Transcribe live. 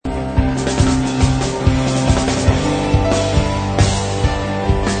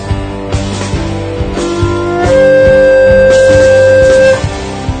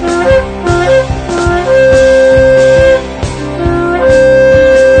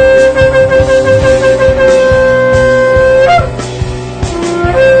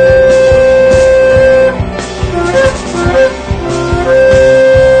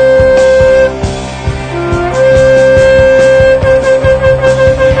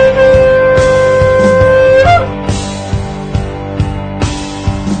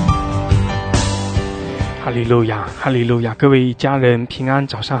利路亚，哈利路亚！各位家人平安，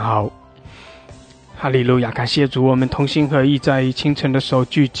早上好。哈利路亚！感谢主，我们同心合意在清晨的时候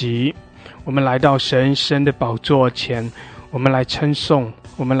聚集，我们来到神的宝座前，我们来称颂，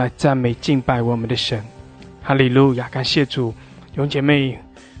我们来赞美敬拜我们的神。哈利路亚！感谢主，弟兄姐妹，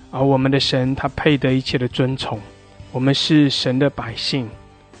我们的神他配得一切的尊崇，我们是神的百姓。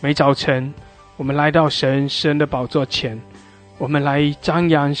每早晨我们来到神的宝座前，我们来张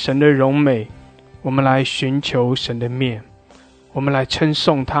扬神的荣美，我们来寻求神的面，我们来称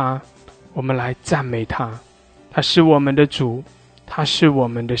颂他，我们来赞美他。他是我们的主，他是我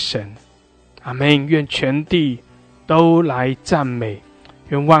们的神。阿们！愿全地都来赞美，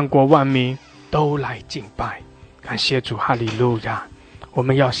愿万国万民都来敬拜。感谢主，哈利路亚！我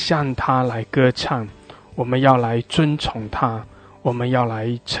们要向他来歌唱，我们要来尊崇他，我们要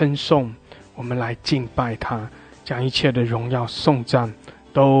来称颂，我们来敬拜他，将一切的荣耀颂赞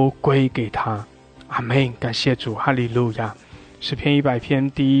都归给他。阿们！感谢主，哈利路亚！诗篇100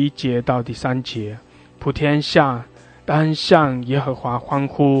篇第1节到第3节，普天下当向耶和华欢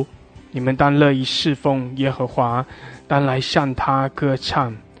呼，你们当乐意侍奉耶和华，当来向他歌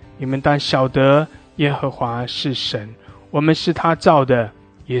唱。你们当晓得耶和华是神，我们是他造的，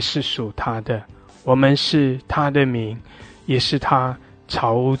也是属他的，我们是他的民，也是他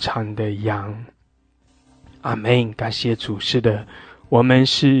草场的羊。阿们！感谢主，是的，我们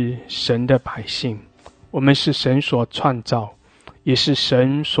是神的百姓，我们是神所创造，也是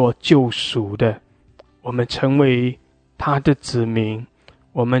神所救赎的。我们成为他的子民，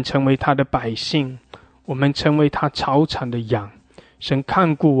我们成为他的百姓，我们成为他草场的羊。神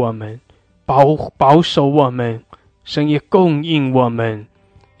看顾我们，保守我们，神也供应我们，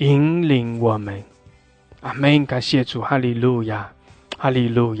引领我们。阿们！感谢主，哈利路亚，哈利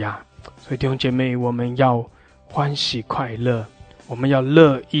路亚！所以弟兄姐妹，我们要欢喜快乐，我们要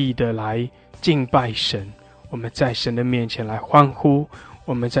乐意的来敬拜神，我们在神的面前来欢呼，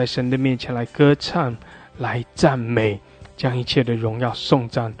我们在神的面前来歌唱，来赞美，将一切的荣耀颂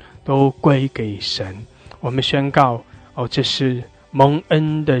赞都归给神。我们宣告，这是蒙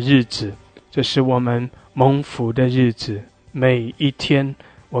恩的日子，这是我们蒙福的日子。每一天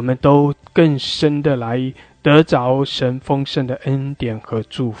我们都更深的来得着神丰盛的恩典和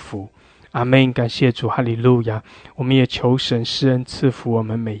祝福。阿们！感谢主，哈利路亚！我们也求神施恩赐福我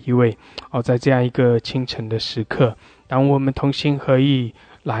们每一位。在这样一个清晨的时刻，当我们同心合意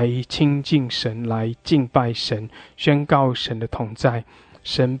来亲近神，来敬拜神，宣告神的同在，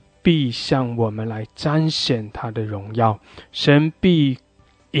神必向我们来彰显他的荣耀，神必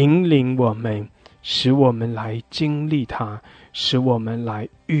引领我们，使我们来经历他，使我们来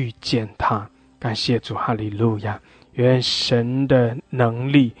遇见他。感谢主，哈利路亚！愿神的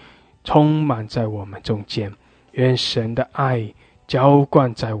能力充满在我们中间，愿神的爱浇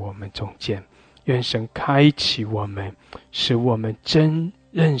灌在我们中间，愿神开启我们，使我们真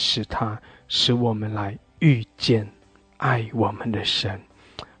认识他，使我们来遇见爱我们的神。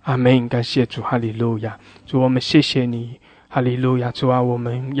阿们！感谢主，哈利路亚！主，我们谢谢你，哈利路亚！主啊，我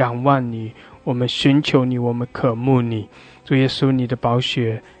们仰望你，我们寻求你，我们渴慕你。主耶稣，你的宝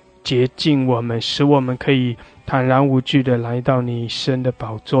血洁净我们，使我们可以坦然无惧地来到你神的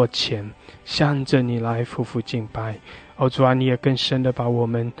宝座前，向着你来夫妇敬拜。主啊，你也更深地把我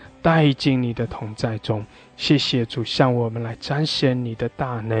们带进你的同在中。谢谢主，向我们来彰显你的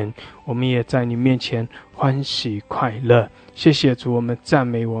大能，我们也在你面前欢喜快乐。谢谢主，我们赞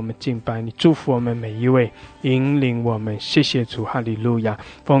美，我们敬拜你，祝福我们每一位，引领我们。谢谢主，哈利路亚！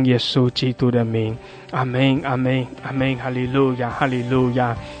奉耶稣基督的名，阿们，阿们，阿们！哈利路亚，哈利路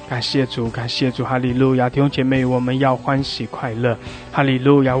亚！感谢主，感谢主，哈利路亚！弟兄姐妹，我们要欢喜快乐，哈利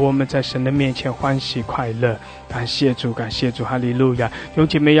路亚！我们在神的面前欢喜快乐。感谢主，感谢主，哈利路亚！弟兄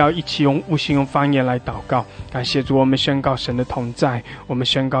姐妹要一起用悟性用方言来祷告。感谢主，我们宣告神的同在，我们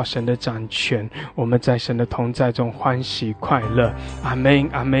宣告神的掌权，我们在神的同在中欢喜快乐。阿们，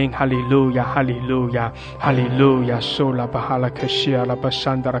阿们！哈利路亚，哈利路亚，哈利路亚！苏拉巴哈拉克西阿拉巴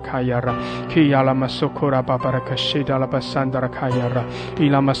山达拉卡亚拉，基亚拉马苏库拉巴巴拉克西达拉巴山达拉卡亚拉，伊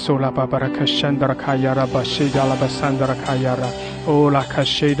拉马苏拉巴巴拉克山达拉卡亚拉巴西达拉巴山达拉卡亚拉，欧拉卡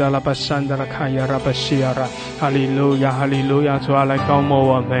西达拉巴山达拉卡亚拉巴西亚拉。哈利路亚，哈利路亚！主啊，来高摩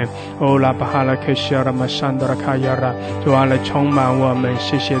我们，欧拉巴哈拉克西阿拉马山达拉卡亚拉，主啊，来充满我们。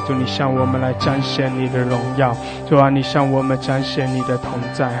谢谢主，你向我们来彰显你的荣耀。主啊，你向我们彰显你的同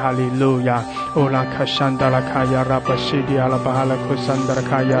在。哈利路亚！欧拉卡山达拉卡亚拉巴西迪阿拉巴哈拉库山达拉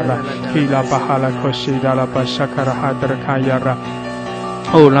卡亚拉，基拉巴哈拉库西达拉巴沙卡拉哈达拉卡亚拉，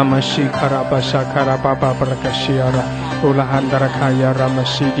欧拉马西卡拉巴沙卡拉巴巴巴拉卡西亚拉。乌拉汉达拉卡亚拉玛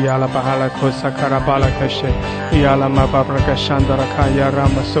西迪阿拉巴哈拉库萨卡拉巴拉克什伊阿拉玛巴布拉克山达拉卡亚拉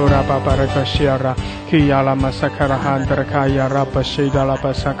玛苏拉巴巴拉克西亚拉基阿拉玛萨卡拉汉达拉卡亚拉巴西达拉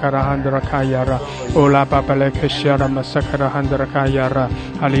巴萨卡拉汉达拉卡亚拉乌拉巴巴拉克西亚拉玛萨卡拉汉达拉卡亚拉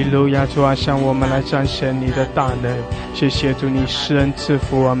哈利路亚，主啊，向我们来彰显你的大能，谢谢主，你施恩赐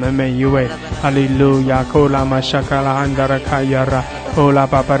福我们每一位，哈利路亚，库拉玛萨卡拉汉达拉卡亚拉乌拉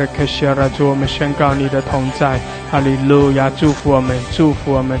巴巴拉克西亚拉，主，我们宣告你的同在，哈利路亚，祝福我们，祝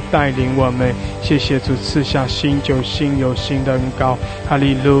福我们，带领我们，谢谢主赐下新酒，新有新的恩膏，哈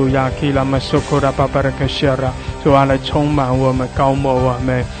利路亚，基拉玛苏库拉巴巴拉克西亚拉，主啊，来充满我们，高摩我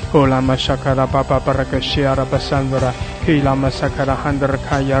们，乌拉玛萨卡拉巴巴巴拉克西亚拉巴桑德拉，基拉玛萨卡拉汉达拉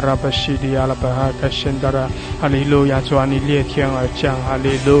卡亚拉巴西迪亚拉巴哈克辛德拉，哈利路亚，主啊，你裂天而降，哈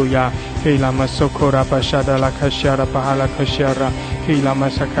利路亚，基拉玛苏库拉巴沙达拉克西亚拉巴哈拉克西亚拉。Kila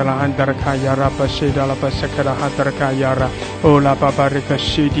masakala handar kaya rapa shidala pasakara handar kaya ra ola babarika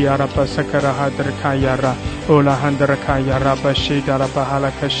shidiara pasakara handar kaya ra ola handar kaya rapa shidala bahala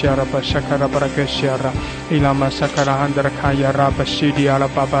kashyara pasakara barakashyara ila masakara handar kaya rapa shidiala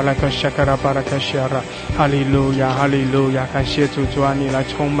babala kasakara barakashyara Hallelujah Hallelujah 感谢主，主啊，你来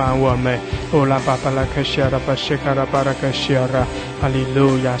充满我们ola babala kashyara pasakara barakashyara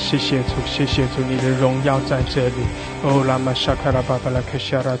Hallelujah 谢谢主，谢谢主，你的荣耀在这里ola masakara巴巴拉克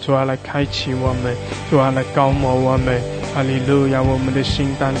西亚拉，主啊，来开启我们，主啊，来高摩我们，哈利路亚，我们的心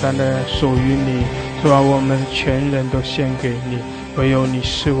单单的属于你，主啊，我们全人都献给你，唯有你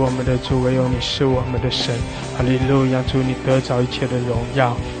是我们的主，唯有你是我们的神，哈利路亚，主你得着一切的荣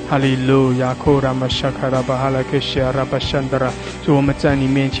耀，哈利路亚，库拉玛沙卡拉巴哈拉克西亚拉巴山德拉，主我们在你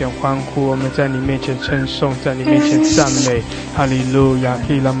面前欢呼，我们在你面前称颂，在你面前赞美，哈利路亚，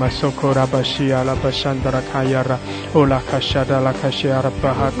基拉玛苏库拉巴西亚拉巴山德拉卡亚拉，欧拉卡沙达拉卡西亚拉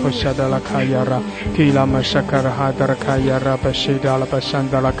巴哈库沙达拉卡亚拉，基拉玛沙卡拉哈达拉卡亚拉巴西达拉巴山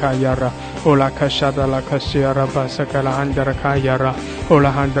德拉卡亚拉，欧拉卡沙达拉卡西亚拉巴萨卡拉汉德拉卡亚拉，欧拉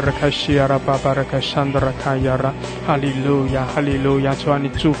汉德拉卡西亚拉巴巴拉卡山德拉卡亚拉，哈利路亚，哈利路亚，主啊，你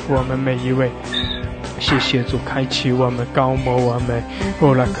祝福我们每一位。谢谢主开启我们，高摩我们。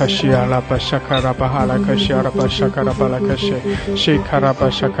欧拉卡西亚拉巴沙卡拉巴哈拉卡西亚拉巴沙卡拉巴拉卡西，西卡拉巴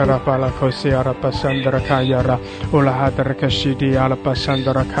沙卡拉巴拉卡西亚拉巴桑德拉卡亚拉，欧拉哈德拉卡西迪亚拉巴桑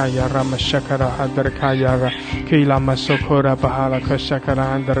德拉卡亚拉玛沙卡拉哈德拉卡亚拉，基拉玛苏库拉巴哈拉卡沙卡拉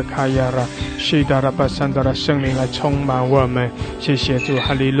哈德拉卡亚拉，西达拉巴桑德拉，圣灵来充满我们。谢谢主，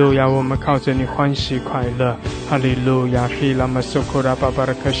哈利路亚，我们靠着你欢喜快乐。哈利路亚，基拉玛苏库拉巴巴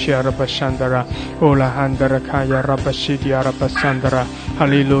拉卡西亚拉巴桑德拉，欧拉汉德拉卡亚拉巴西迪亚拉巴桑德拉，哈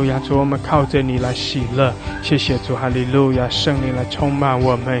利路亚，主我们靠着你来喜乐，谢谢主，哈利路亚，圣灵来充满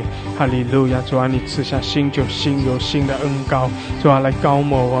我们，哈利路亚，主啊，你赐下新酒新有新的恩膏，主啊，来高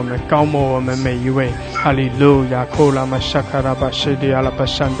摩我们，高摩我们每一位，哈利路亚，库拉玛沙卡拉巴西迪亚拉巴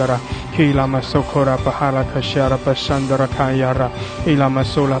桑德拉，基拉玛苏库拉巴哈拉卡西亚拉巴桑德拉卡亚拉，伊拉玛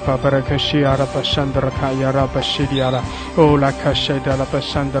苏拉巴巴拉卡西亚拉巴桑德拉卡亚拉巴西迪亚拉，欧拉卡西达拉巴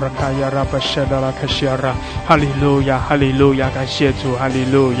桑德拉卡亚拉巴西达拉卡西亚拉，哈利路亚，哈利路亚，感谢主，哈利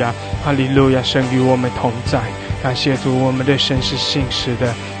路亚，哈利路亚，神与我们同在，感谢主，我们的神是信实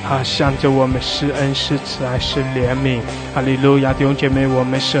的，他向着我们施恩施慈爱施怜悯，哈利路亚，弟兄姐妹，我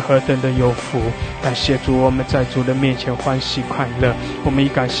们是何等的有福，感谢主，我们在主的面前欢喜快乐，我们以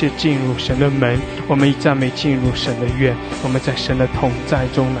感谢进入神的门，我们以赞美进入神的院，我们在神的同在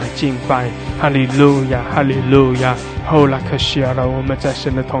中来敬拜，哈利路亚，哈利路亚，后来可惜了，我们在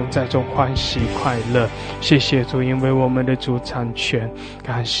神的同在中欢喜快乐，谢谢主，因为我们的主掌权，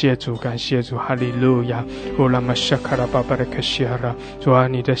感谢主，感谢主，哈利路亚，乌拉玛沙卡拉巴巴的可惜了，主啊，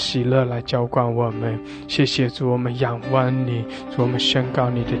你的喜乐来浇灌我们，谢谢主，我们仰望你，主，我们宣告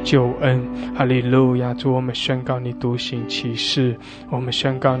你的救恩，哈利路亚，主，我们宣告你独行其事，我们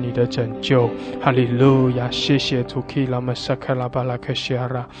宣告你的拯救，哈利路亚，谢谢主，基拉玛沙卡拉巴拉可惜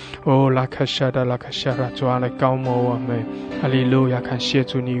了，哦拉克沙达拉克沙拉，主啊，来高摩我们，哈利路亚，感谢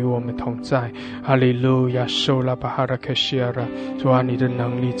主，你与我们同在，哈利路亚，受拉巴哈拉克西亚拉，主啊，你的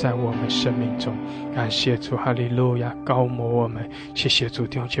能力在我们生命中，感谢主，哈利路亚，高摩我们，谢谢主，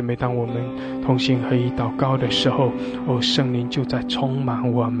弟兄姐妹，当我们同心合一祷告的时候，哦，圣灵就在充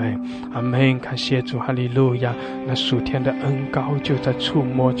满我们，阿们，感谢主，哈利路亚，那属天的恩膏就在触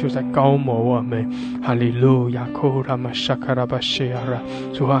摸，就在高摩我们，哈利路亚，库拉玛沙卡拉巴西亚拉，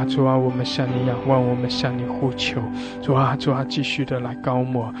主啊，主啊，我们向你仰望，我们向你呼求，主啊，主啊，继续的来高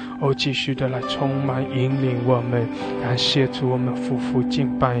摩，哦，继续的来充满引领我们，感谢主，我们夫妇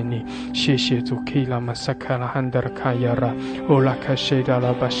敬拜你，谢谢主，基拉玛萨卡拉汉德拉卡亚拉，哦拉卡西达拉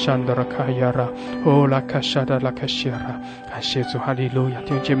拉巴山德拉卡亚拉，哦拉卡沙达拉卡西亚拉，感谢主，哈利路亚！弟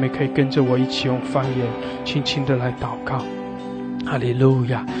兄姐妹可以跟着我一起用方言轻轻的来祷告。哈利路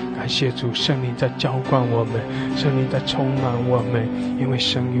亚！感谢主，圣灵在浇灌我们，圣灵在充满我们，因为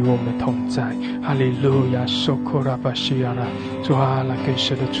神与我们同在。哈利路亚！索库拉巴西亚拉，主啊，来更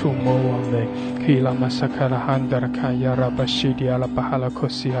深的触摸我们。基拉马萨卡拉汉达拉卡亚拉巴西迪亚拉巴哈拉科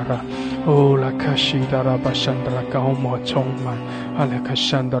西亚拉，哦拉卡西达拉巴山达拉高摩充满，哈拉卡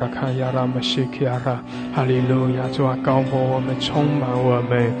山达拉卡亚拉马西基亚拉，哈利路亚！主啊，高摩我们，充满我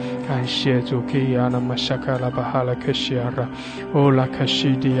们。感谢主，基亚拉马萨卡拉巴哈拉科西亚拉。哦拉卡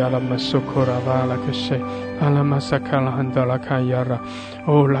西迪亚拉马苏库拉巴拉克西，阿拉马萨卡拉汉达拉卡亚拉，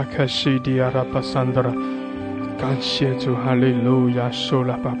哦拉卡西迪亚拉巴桑德拉，感谢主，哈利路亚，苏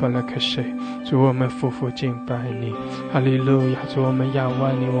拉巴巴拉克西，主我们夫妇敬拜你，哈利路亚，主我们仰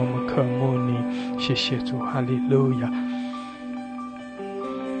望你，我们渴慕你，谢谢主，哈利路亚。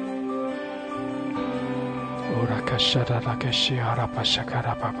拉卡沙达拉卡西阿拉巴萨卡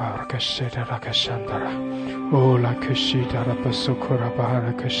拉巴巴拉卡西达拉卡山达拉，哦拉卡西达拉巴苏库拉巴哈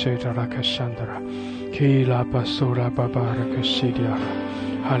拉卡西达拉卡山达拉，基拉巴苏拉巴巴拉卡西迪亚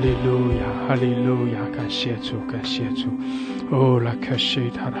拉，哈利路亚，哈利路亚，感谢主，感谢主，哦拉卡西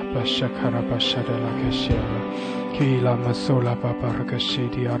达拉巴萨卡拉巴萨达拉卡西阿拉，基拉马苏拉巴巴拉卡西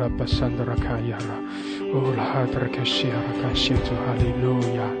迪亚拉巴山达拉卡亚拉，哦拉哈达拉卡西阿拉，感谢主，哈利路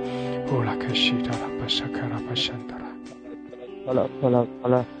亚。哦，拉克西达拉巴萨卡拉巴山达拉。好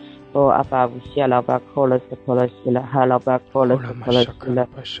了，哦，阿爸不谢老爸扣了是扣了是了，哈老爸扣了是扣了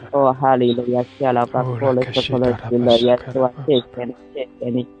是了，哦，哈利路亚，谢老爸扣了是扣了是了，耶稣啊，谢谢你，谢谢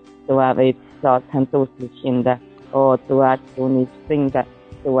你，主啊，为早餐都是新的，哦，主啊，求你新的。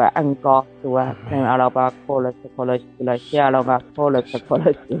主啊，恩高，主啊，圣阿拉巴扣了是扣了是了，谢老爸扣了是扣了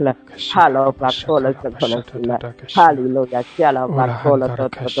是了，哈老爸扣了是扣了是了，哈利路亚，谢老爸扣了多，哦，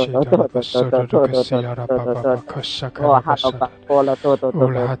哈老爸扣了多，谢老爸扣了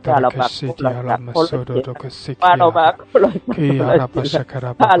哈老爸扣了哈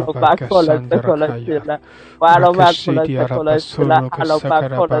老爸扣了是扣了是了，哈老爸扣了是扣了是了，哈老爸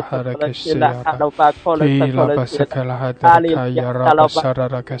扣了是了，哈老爸扣了是扣了是了，哈利路亚，哈老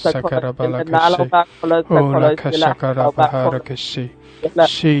爸。拉卡萨卡拉巴拉卡西，哦拉卡萨卡拉巴哈拉卡西，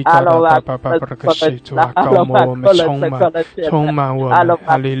西达拉巴巴巴拉卡西，主啊，高摩我们充满我们，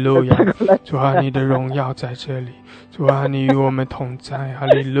哈利路亚，主啊，你的荣耀在这里，主啊，你与我们同在，哈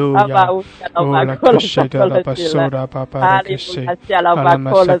利路亚，哦拉卡西达拉巴苏拉巴巴拉卡西，阿拉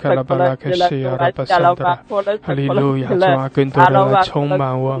马萨卡拉巴拉卡西阿拉巴桑德拉，哈利路亚，主啊，更多的来充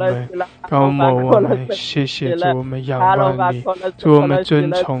满我们，高摩我们，谢谢主，我们仰望你，主我们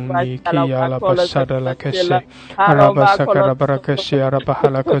尊崇你，基亚拉巴萨德拉克西，阿拉巴萨卡拉巴拉克西，阿拉巴哈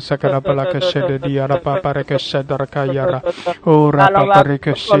拉克萨卡拉巴拉克西的迪亚拉巴巴拉克西德拉卡亚拉，哦拉巴巴拉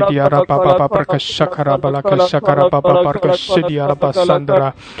克西迪亚拉巴巴巴拉克萨卡拉巴拉克萨卡拉巴巴巴拉克西迪亚拉巴桑德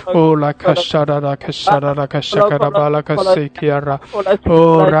拉，哦拉卡萨达拉克萨达拉克萨卡拉巴拉克西基亚拉，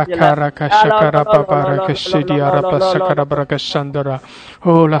哦拉卡拉克萨卡拉巴巴拉克西迪亚拉巴萨卡拉巴拉克桑德拉，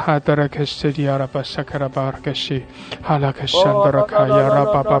哦拉哈达拉克西迪亚拉巴萨卡拉巴拉克西，哈拉克桑德拉卡亚拉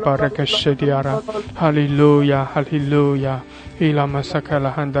巴巴巴拉克西迪亚拉，哈利路亚，哈利路亚。伊拉马萨卡拉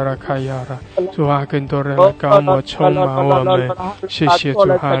汉达拉卡亚拉，主啊，更多人来高摩充满我们，谢谢主，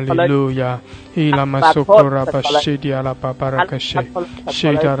哈利路亚。伊拉马苏库拉巴西迪亚拉巴巴拉克西，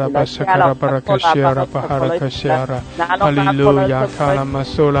西达拉巴萨卡拉巴拉克西亚拉巴哈拉克西亚拉，哈利路亚。卡拉马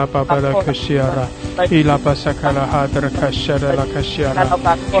苏拉巴巴拉克西亚拉，伊拉巴萨卡拉哈达拉卡西达拉卡西亚拉，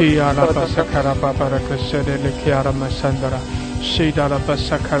基亚拉巴萨卡拉巴巴拉克西德勒基亚拉马桑达拉，西达拉巴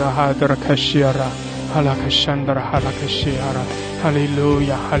萨卡拉哈达拉卡西亚拉。哈拉克山达拉哈拉克西亚拉，哈利路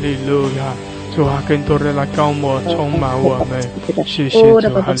亚，哈利路亚，主啊，更多人来高摩充满我们，谢谢主，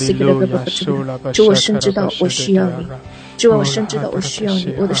哈利路亚，主我深知道我需要你。主啊，我深知道我需要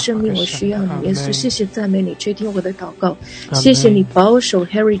你，我的生命我需要你，耶稣，谢谢赞美你，垂听我的祷告，谢谢你保守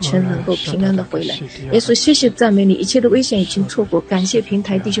Harry 陈能够平安的回来，耶稣，谢谢赞美你，一切的危险已经错过，感谢平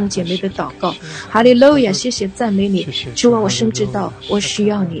台弟兄姐妹的祷告，哈利路亚，谢谢赞美你，主啊，我深知道我需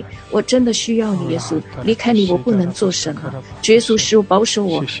要你，我真的需要你，耶稣，离开你我不能做什么，主耶稣，使我保守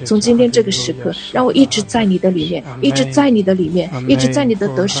我，从今天这个时刻，让我一直在你的里面，一直在你的里面，一直在你的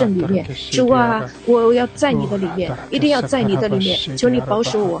得胜里面，主啊，我要在你的里面，一定要在你的里面，求你保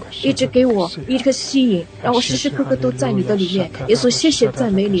守我，一直给我一个吸引，让我时时刻刻都在你的里面。耶稣，谢谢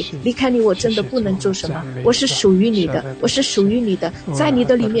赞美你，离开你我真的不能做什么，我是属于你的，我是属于你的，在你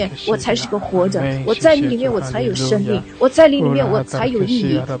的里面我才是个活着，我在你里面我才有生命，我在你里面我才有意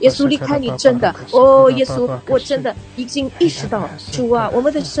义。耶稣，离开你真的耶稣，我真的已经意识到，主啊，我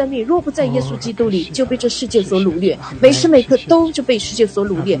们的生命若不在耶稣基督里，就被这世界所掳掠，每时每刻都就被世界所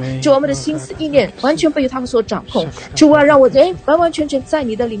掳掠。主，我们的心思意念完全被他们所掌控。主啊，让我完完全全在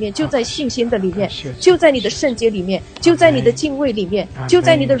你的里面，就在信心的里面，就在你的圣洁里面，就在你的敬畏里面，就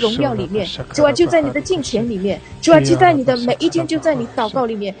在你的荣耀里面。主啊，就在你的敬虔里面。主啊，就在你的每一天，就在你祷告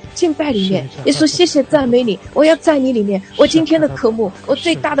里面，敬拜里面。耶稣，谢谢赞美你，我要在你里面。我今天的科目，我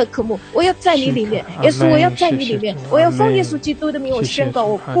最大的科目，我要在你里面。耶稣，我要在你里面，我要奉耶稣基督的名，我宣告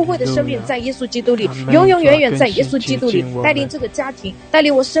我不会的生命在耶稣基督里，永永远远在耶稣基督里，带领这个家庭，带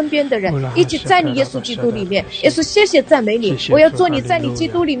领我身边的人，一起在你耶稣基督里面。耶稣，谢谢赞美你，我要做你在你基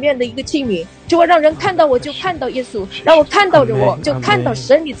督里面的一个器皿。主啊，让人看到我就看到耶稣，让我看到着我就看到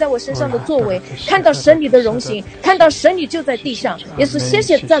神你在我身上的作为，看到神你的荣行，看到神你就在地上。耶稣，谢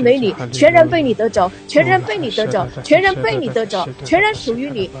谢赞美你，全然被你得着，全然被你得着，全然被你得着，全然属于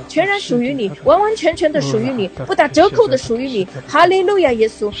你，全然属于你，完完全全的属于你，不打折扣的属于你。哈利路亚，耶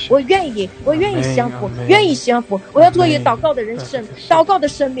稣，我愿意降服，愿意降服，我要做一个祷告的人生，祷告的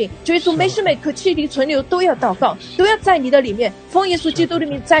生命。主耶稣，每时每刻气力存留都要祷告，都要在你的里面，奉耶稣基督的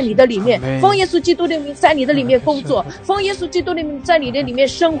名在你的里面，奉耶稣基督的名在你的里面工作，奉耶稣基督的名在你的里面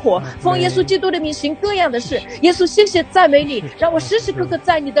生活，奉耶稣基督的名行各样的事。耶稣，谢谢赞美你，让我时时刻刻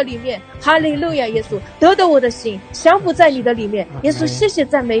在你的里面。哈利路亚，耶稣，得我的心，降服在你的里面。耶稣，谢谢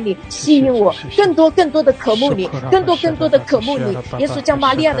赞美你，吸引我更多的渴慕你，更多的渴慕你。耶稣，将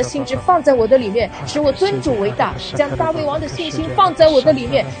玛利亚的心志放在我的里面，使我尊主为大，将大卫王的信心放在我的里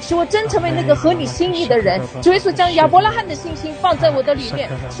面，使我真成为那个合你心意的人。主耶稣，将亚伯拉罕的信心放在我的里面，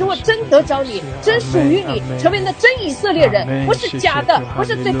使我真得着你，真属于你，成为那真以色列人，不是假的，不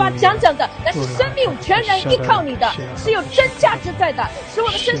是嘴巴讲的，但是生命全然依靠你的，是有真价值在的，使我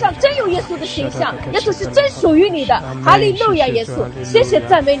的身上真有耶稣的形象。耶稣是真属于你的。哈利路亚，耶稣，谢谢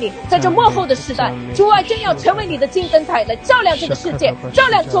赞美你，在这末后的时代，主啊，真要成为你的金灯台，来照亮这个世界，照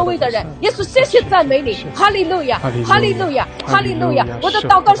亮周围的人。耶稣，谢谢赞美你，哈利路亚，哈利路亚，哈利路亚。我的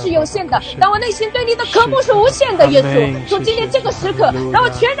祷告是有限的，但我内心对你的渴慕是无限的。耶稣，从今天这个时刻，让我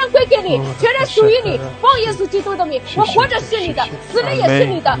全然归给你，全然属于你，奉耶稣基督的名，我活着是你的，死了也是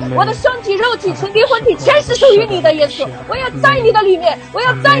你的，我的身体、肉体、灵魂体全是属于你的。耶稣，我要在你的里面，我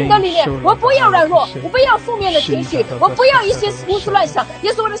要在你的里面，我不要软弱，我不要负面的情绪，我不要一些胡思乱想。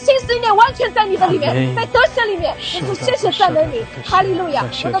耶稣，我的心思意念完全在你的里面，在得胜里面。耶稣，谢谢赞美你，哈利路亚。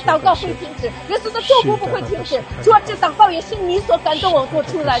我的祷告会停止，耶稣的祝福不会停止。主啊，这祷告也是你所感动我做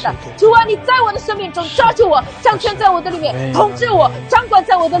出来的。主啊，你在我的生命中抓住我，掌权在我的里面，统治我，掌管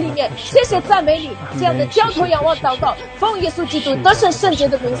在我的里面。谢谢赞美你，这样的交头仰望祷告，奉耶稣基督得胜圣洁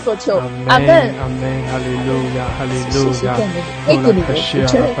的名所求。阿门，阿门，哈利路亚，哈利路亚。给你的全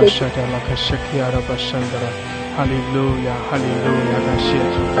然归主。哈利路亚，哈利路亚，感谢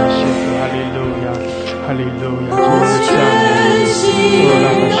主，感谢主，哈利路亚，哈利路亚，主我们赞美你，主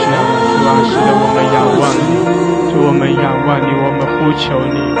那个需要主啊，是的，我们仰望你，主我们仰望你，我们呼求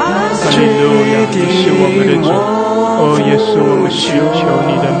你，哈利路亚，你是我们的主，耶稣，我们寻求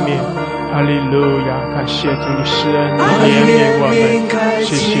你的面。哈利路亚，感谢主，你施恩，你怜悯我们，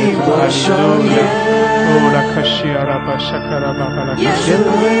谢谢主，哈利路亚，拉克西阿拉巴沙卡拉巴巴拉克西，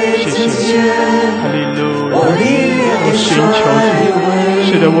谢谢主，哈利路亚，我寻求主，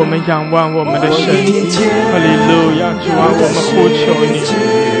是的，我们仰望我们的神，哈利路亚，主啊，我们呼求你，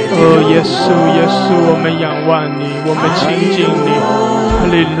耶稣，耶稣，我们仰望你，我们亲近你，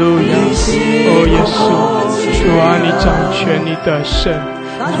哈利路亚，耶稣，主啊，你掌权，你得胜。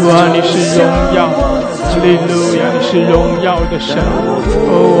主啊，你是荣耀，哈利路亚，你是荣耀的神。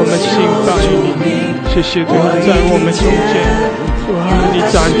我们敬拜你，谢谢主在我们中间。主啊，你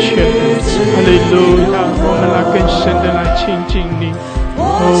掌权，哈利路亚，我们来更深的来亲近你。我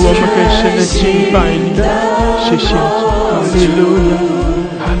们更深的敬拜你，谢谢主，哈利路亚，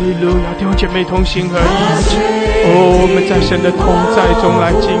哈利路亚，弟兄姐妹同心合一。我们在神的同在中来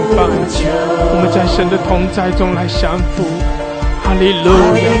敬拜，我们在神的同在中来降服。哈利路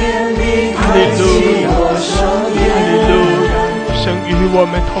亚，哈利路亚，哈利路亚，神与我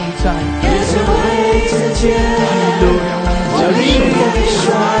们同在。哈利路亚，我们承受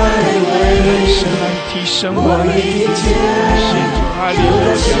神来提升我们。谢主，哈利路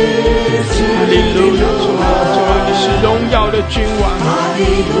亚，哈利路亚，主啊，主啊，你是荣耀的君王。耶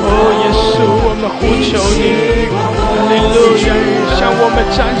稣，我们呼求你。哈利路亚，谢向我们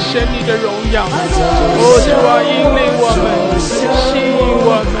展现你的荣耀。主啊，引领我们，吸引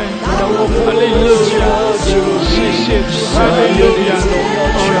我们。哈利路亚，谢谢主，哈利路亚，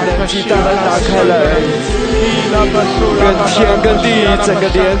全极大的打开来，愿天跟地整个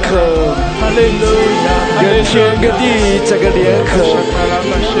联合，愿天跟地整个联合，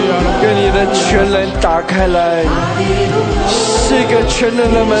愿你的全能打开来，是一个全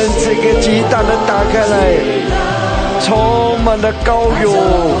能的门，这个极大的打开来，充满了高勇，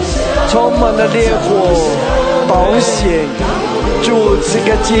充满了烈火，保险。主，这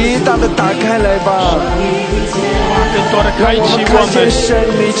个极大的打开来吧，更多的开启我们，神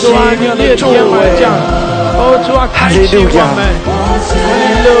你奇妙的作为。主啊，开启我们，哈利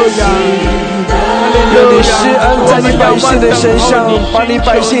路亚，哈利路亚！你施恩在你百姓的身上，把你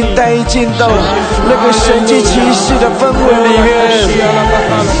百姓带进到那个神迹奇事的氛围里面。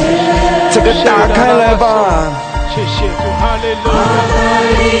这个打开来吧，谢谢主，哈利路亚！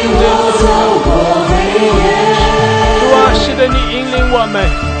主啊，是的，你引领我们。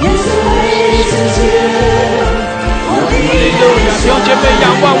哈利路亚！弟兄姐妹，仰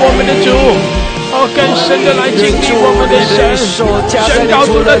望我们的主。更深的来经历我们的神，宣告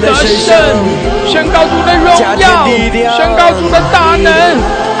主的得胜，宣告主的荣耀，宣告主的大能，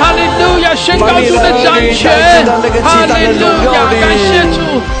哈利路亚！宣告主的掌权，哈利路亚！感谢主，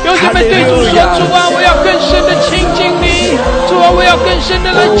弟兄们对主说：主啊，我要更深的亲近你，主啊，我要更深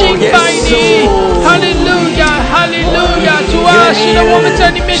的来敬拜你，哈利路亚，哈利路亚！主啊，使得我们在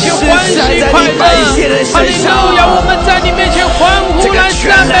你面前欢喜快乐，哈利路亚！我们在你面前欢呼来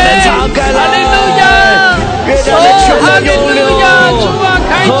赞美，哈利路亚！哈利路亚！主啊，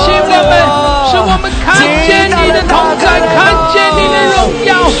开启我们，使我们看见你的同在，看见你的荣耀，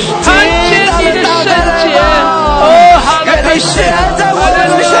看见你的圣洁。哈利路亚！哈利路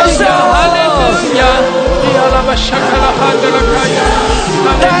亚！哈利路亚！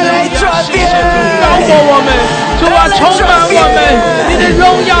带来转变，高过我们，主啊，充满我们，你的荣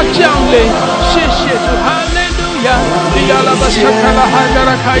耀降临。谢谢主，哈利路亚！有的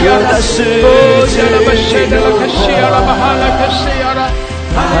是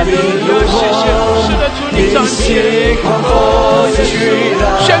哈利路亚！谢谢主，是的，主你掌权，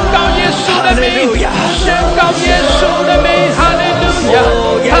宣告耶稣的名，宣告耶稣的名，哈利路亚，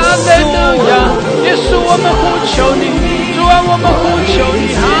哈利路亚！耶稣，我们呼求你，主啊，我们呼求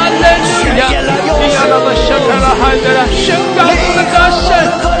你，哈利路亚！宣告主的得胜，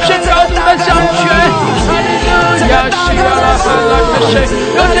宣告主的掌权，哈利路亚！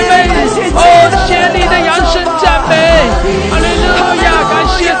有姐妹，竭力的扬声赞美，哈利路亚！感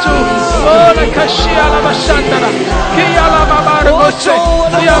谢主，来看西亚拉巴山的了，基亚拉巴巴的国水，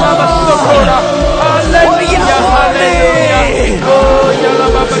基亚拉巴索口的，哈利路亚，哈利路亚！亚拉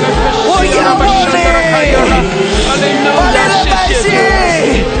巴巴的克西亚拉巴山的了，卡亚拉，哈利路亚！谢谢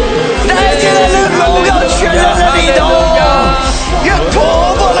主，带进了那荣耀全人的里头，越突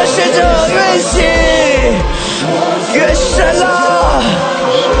破了使者越行，越深了。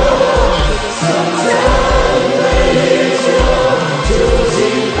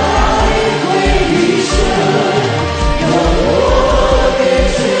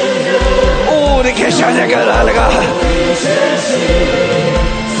你看下这个了，那个。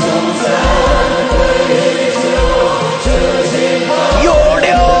有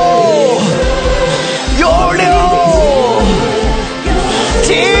流，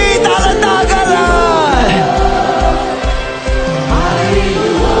极大的打开来。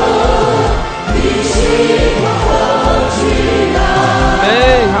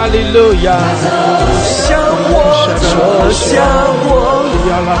哈利路亚！向我说，向我，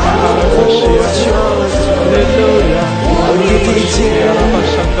我已听见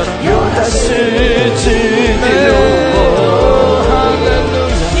有的是指的路。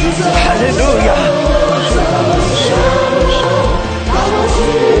哈利路亚！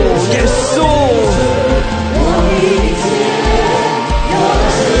耶稣，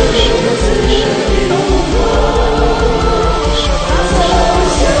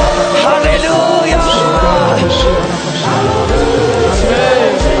哈利路亚！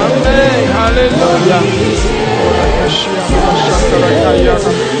阿门，哈利路亚！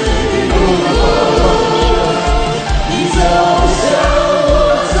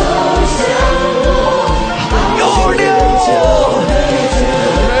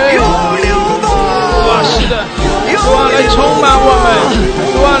主啊，来充满我们，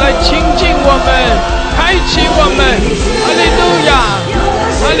主啊，来亲近我们，开启我们，哈利路亚，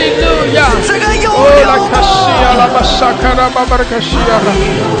哈利路亚！拉卡西亚拉巴萨卡拉巴巴拉卡西亚拉，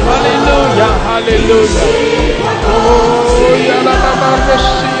哈利路亚，哈利路亚！亚拉巴巴拉西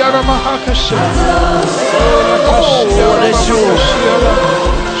亚拉巴哈卡西，拉卡西亚拉巴哈卡西亚拉。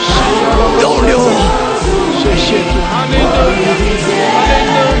谢主，哈利路亚，哈利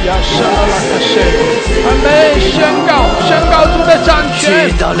路亚，沙拉卡谢，阿门！宣告主的掌权，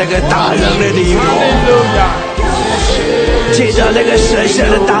进到那个大能的里头，哈利路亚，进到那个神圣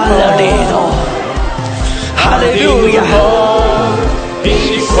的大能里头，哈利路亚。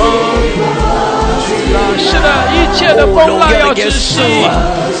是的，一切的风浪要止息，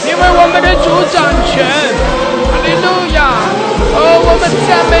因为我们的主掌权。哈利路亚！我们赞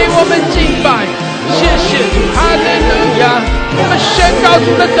美，我们敬拜，谢谢主，哈利路亚！我们宣告主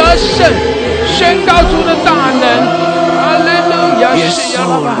的得胜，宣告主的大能，哈利路亚！耶稣，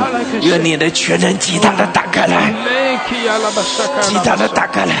愿你的全能极大的打开来，极大的打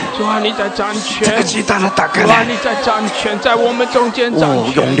开来。主啊，你在掌权，这个极大的打开来。主啊，你在掌权，在我们中间掌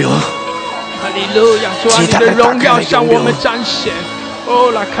权。永留。哈利路亚！主啊，你的荣耀向我们彰显。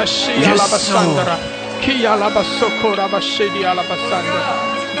哦，拉卡西亚拉巴桑德拉，基亚拉巴索科拉巴西利亚拉巴桑德拉，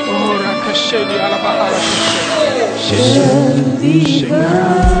哦，拉卡西利亚拉巴哈拉卡西，谢谢，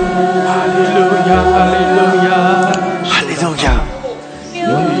哈利路亚，哈利路亚，哈利路亚。用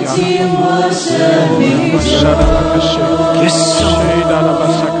尽我生命耶稣，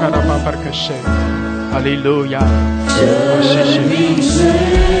哈利路亚，谢谢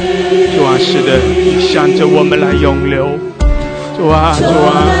主啊，是的，向着我们来涌流，主啊，主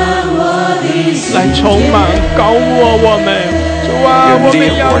啊，来充满高我我们，主啊，我们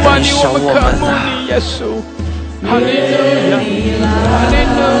仰望你，我们渴慕你，耶稣，哈利路亚，哈利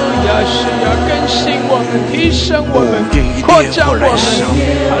路亚，是要更新我们，提升我们，扩张我们，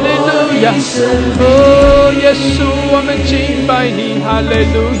哈利路亚，哦，耶稣，我们敬拜你，哈利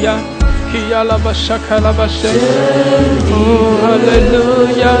路亚。哈利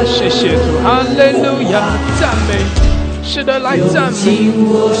路亚，谢谢主，哈利路亚，赞美，是的，来赞美，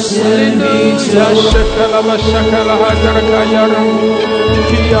哈利路亚，沙卡拉巴沙卡拉哈达拉卡亚拉，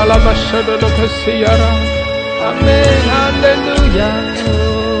基亚拉巴沙德罗克西亚拉，阿门，哈利路亚，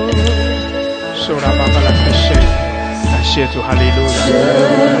苏拉巴巴拉克西，感谢主，哈利路亚，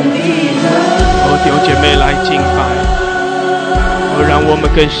弟兄姐妹来敬拜。让我们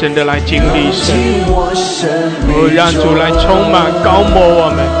更深的来经历神，让主来充满高摩我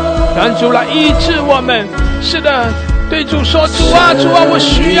们，让主来医治我们。是的，对主说：主啊，主啊，我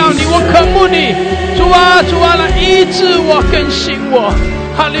需要你，我渴慕你。主啊，主啊，来医治我，更新我。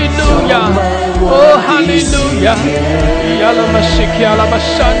哈利路亚，哦，哈利路亚，亚拉玛西基亚拉巴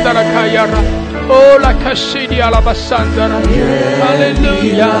山达拉卡亚拉，哦，拉卡西迪亚拉巴山达拉，哈利路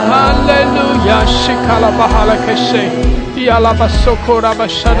亚，哈利路亚，西卡拉巴哈拉克西。亚拉巴索科拉巴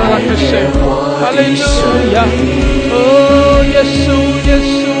沙达拉克西，哈利路亚！哦，耶稣，耶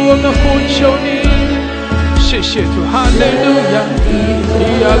稣，我们呼求你，谢谢主，哈利路亚！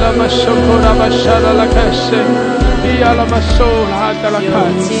亚拉巴索科拉巴沙达拉克西，亚拉巴索拉达拉卡，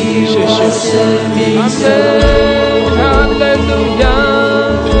谢谢主，阿门，哈利路亚！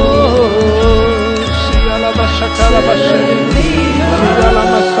哦，亚拉巴沙卡拉巴西，亚拉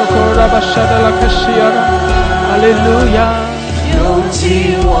巴索科拉巴沙达拉克西亚。哈利路亚！主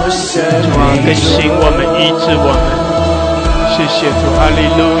啊，更新我们，医治我们。谢谢主，哈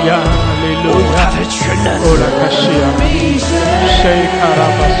利路亚，哈利路亚！哦，拉卡西亚，谁卡拉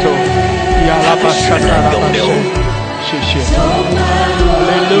巴索，亚拉巴沙卡拉巴索，谢谢主，哈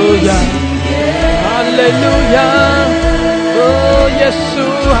利路亚，哈利路亚！哦，耶稣，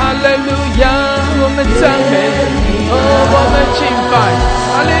哈利路亚！我们赞美，哦，我们敬拜。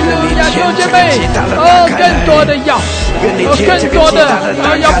哈利路亚，弟兄姐妹，更多的要，更多的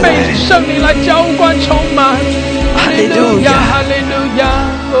要被圣灵来浇灌充满。哈利路亚，哈利路亚，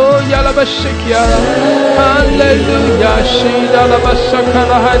哦，亚拉巴西基亚拉，哈利路亚，西达拉巴萨卡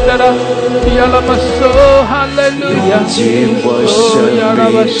拉海达拉，亚拉巴索，哈利路亚，哦，亚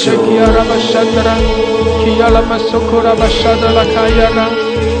拉巴西基亚拉巴沙达拉，亚拉巴索库拉巴沙达拉卡亚拉，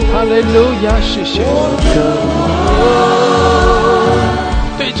哈利路亚，谢谢。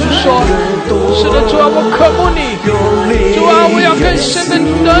对主说：是的，主啊，我渴慕你，主啊，我要更深的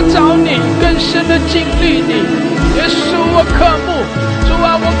得着你，更深的经历你。耶稣，我渴慕，主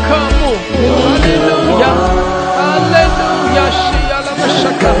啊，我渴慕。哈利路亚，哈利路亚，是亚拉玛沙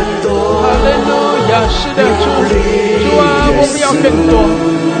卡，哈利路亚，是的，主啊，我们要更多，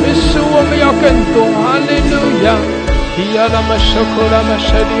耶稣，我们要更多。哈利路亚，亚拉玛沙库拉玛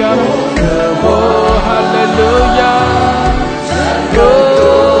沙利亚，哦，哈利路亚。哈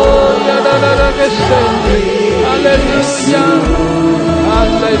利路亚，哈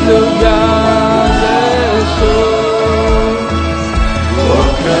利路亚，耶稣，我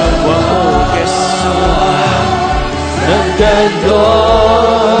渴望耶稣能更多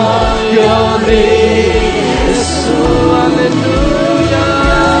有你，耶稣，哈利路亚，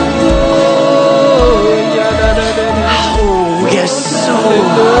哦，亚拉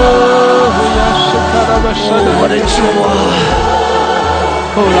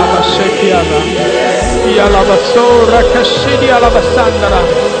哦拉巴塞基亚拉，伊亚拉巴索拉卡西迪亚拉巴桑达拉，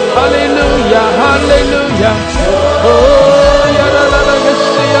哈利路亚，哈利路亚，哦呀啦啦啦个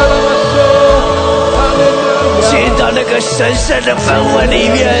西亚拉巴索，哈利路亚，进到那个神圣的氛围里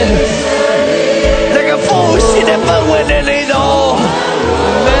面，那个复兴的氛围的里头，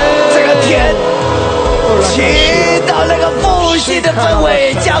这个天，进到那个复兴的氛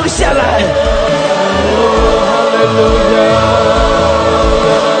围降下来，哈利路亚。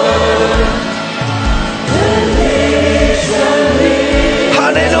哈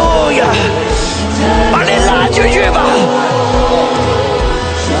利路亚，把你拉进去吧。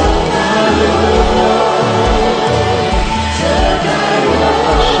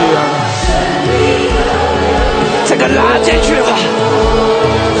这个拉进去吧，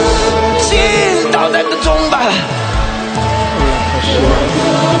进到那个中吧。主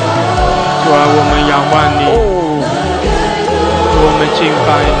啊，我们仰望你，我们敬拜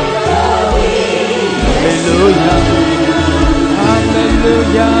你。哈利路亚，哈利路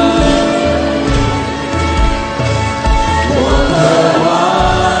亚。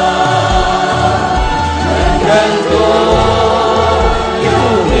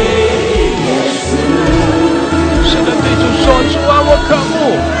是的，对主说：“主啊，我渴慕，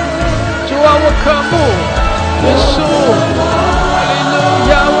主啊，我渴慕，耶稣，哈利路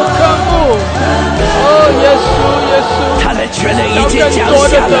亚，我渴慕，哦，耶稣，耶稣，他的权能已要经降更多的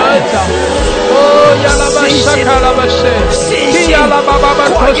下得来。着，哦，亚拉巴沙卡拉巴塞，提亚拉巴巴巴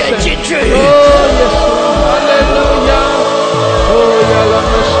托塞，哦，耶稣，哈利路亚，哦，亚拉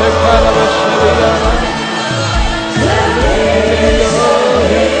巴沙卡拉巴西利亚拉。”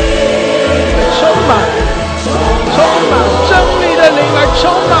充满真理的灵来充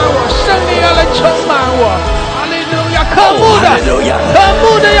满我，圣灵要来充满我，哈利路亚！渴慕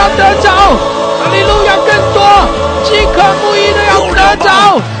的要得着，哈利路亚！更多饥渴慕义的要得着，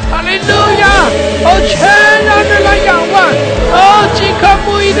哈利路亚！哦，全然的来仰望，哦，饥渴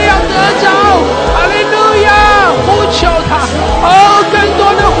慕义的要得着，哈利路亚！呼求他，哦，更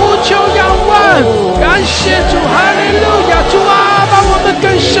多的呼求仰望，感谢主，哈利路亚！主啊，把我们更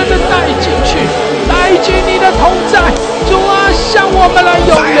深的带进去。带进你的同在，主啊，向我们来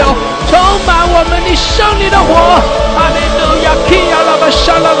涌流，充满我们你圣灵的火，哈利路亚，基亚拉巴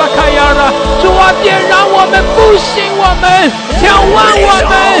沙拉拉卡亚拉，主啊，点燃我们，复兴我们，眺望我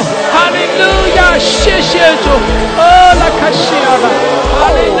们，哈利路亚，谢谢主，哦，拉卡西亚拉，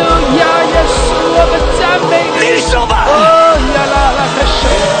哈利路亚，耶稣，我们赞美你，领受吧，哦，亚拉拉卡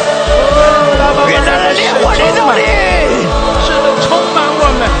西，哦，拉巴巴拉卡西，充满，是的，充满我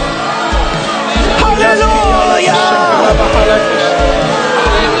们。哈利路亚！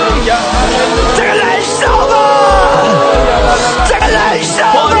这个燃烧吧，这个燃烧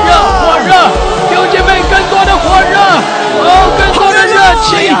吧！火热，弟兄姐妹，更多的火热，哦，更多的热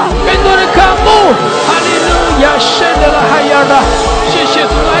情，更多的渴慕。哈利路亚，神的了，哈呀的，谢谢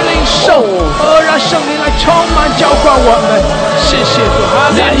主来领受，哦，让圣灵来充满浇灌我们。谢谢主，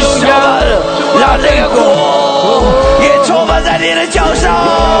哈利路亚，让这个火也充满在你的脚上。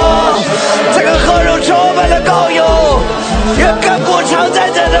这个河流充满了高油，也干过常在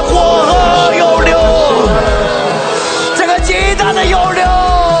这的火河涌流，这个极大的涌流。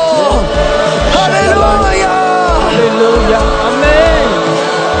哈利路亚，哈利路亚，阿门！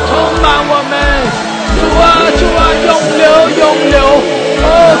充满我们，主啊，主啊，涌流，哦，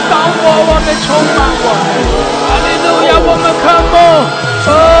高我们充满我们，哈利路亚，我们渴慕，哦，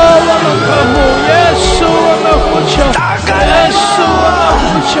我们渴慕，耶稣，我们呼求，耶稣，我们呼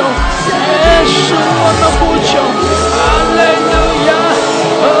求，耶稣，我们呼求，哈利路亚，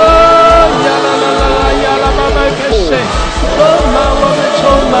哦，呀啦啦啦啦，呀啦巴巴克西，充满我们，充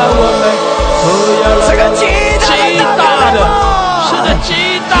满我们，哦呀啦，这个极大的，是的，极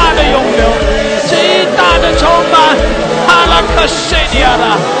大的涌流，极大的充满，哈拉克西迪亚拉，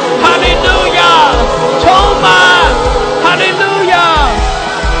哈利路亚，充满，哈利路亚，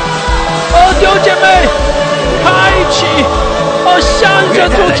哦，弟兄姐妹，开启，哦，向着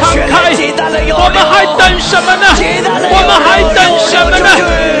主敞开，我们还等什么呢？我们还等什么呢？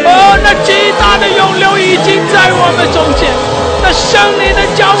哦，那极大的涌流已经在我们中间，那圣灵的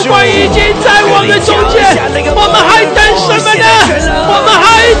浇灌已经在我们中间，我们还等什么呢？我们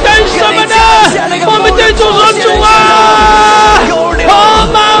还等什么呢？我们对主说：主啊，充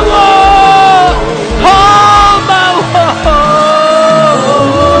满我，充满我，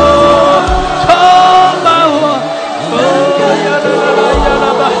充满我，哦呀啦啦啦呀啦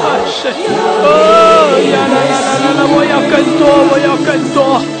吧哈是，哦呀啦啦啦啦啦，我要更多，我要更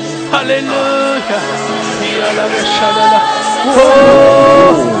多，哈利路亚，呀啦吧沙啦啦。哦，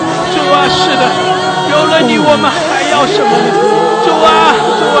主啊，是的，有了你，我们还要要什么呢？主啊，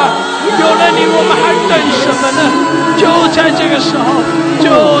主啊，有了你，我们还等什么呢？就在这个时候，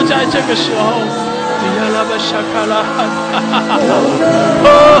就在这个时候，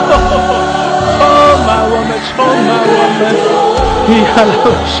充满我们，充满我们，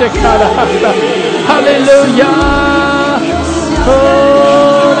哈利路亚！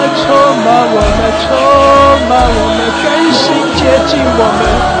来充满我们，充满我们，更新接近我们，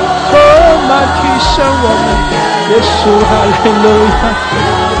充满提升我们。耶稣，哈利路亚！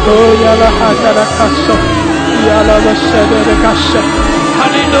亚拉哈达拉卡索，亚拉巴舍德的卡舍，哈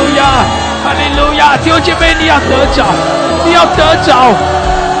利路亚，哈利路亚！弟兄姐妹，你要得着，你要得着，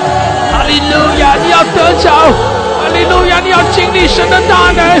哈利路亚！你要得着，哈利路亚！你要经历神的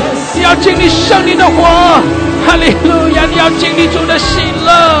大能，你要经历圣灵的火，哈利路亚！你要经历主的喜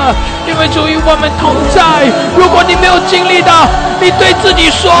乐，因为主与我们同在。如果你没有经历到，你对自己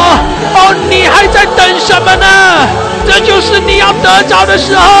说：“哦，你还在等什么呢？”这就是你要得着的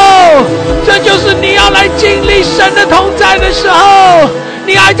时候，这就是你要来经历神的同在的时候。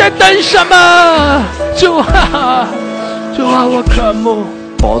你还在等什么？主啊，主啊，我渴慕。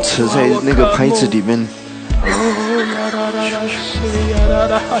保持在那个拍子里面。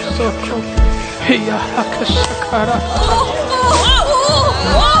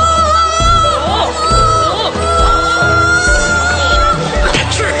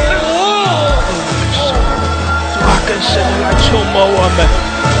更深的来触摸我们，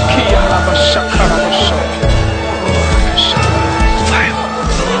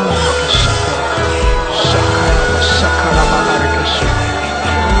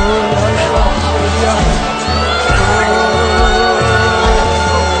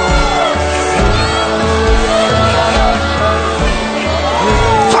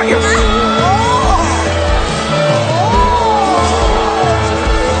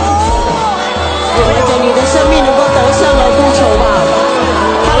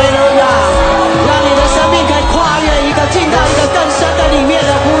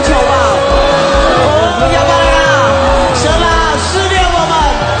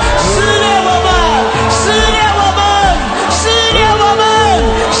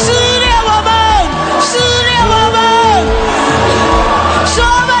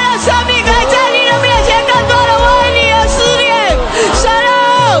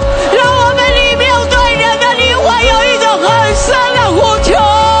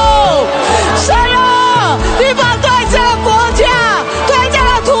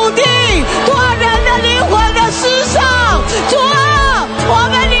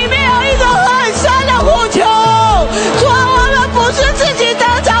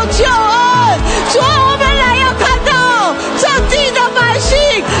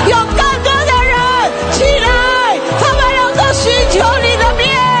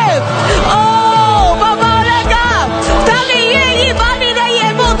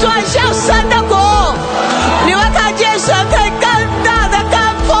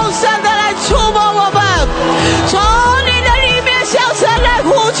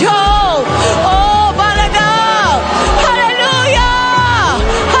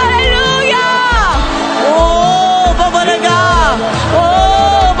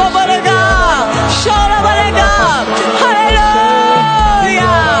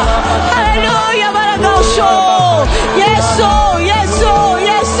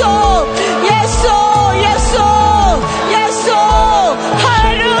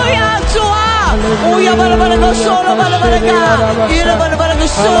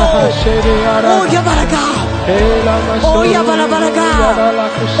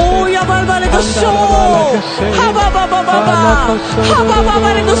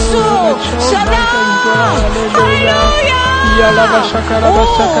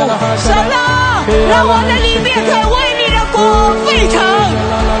让我的里面可以为你的国沸腾，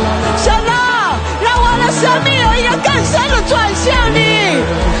神啊，让我的生命有一个更深的转向你，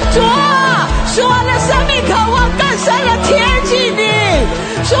主啊，使我的生命渴望更深的贴近你，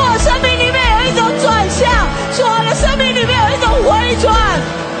使我生命里面有一种转向，使我的生命里面有一种回转。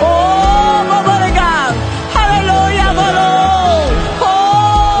哦，巴巴的港，哈利路亚，巴路，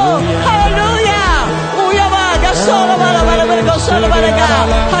哦，哈利路亚，乌亚巴，要说了巴拉巴拉巴拉，说了巴拉港，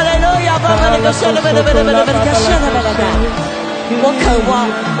哈利路亚，巴巴的港，说了巴拉巴拉巴拉巴拉，说了巴拉港。我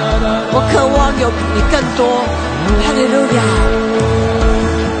渴望有你更多，哈利路亚。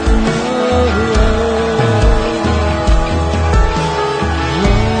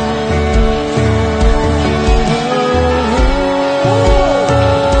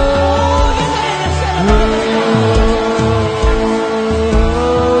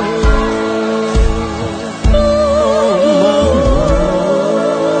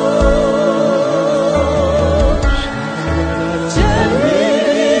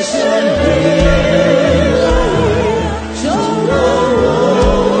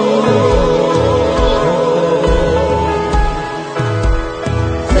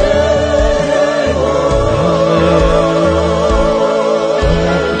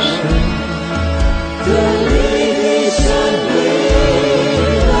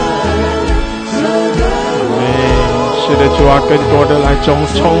主啊，更多的来充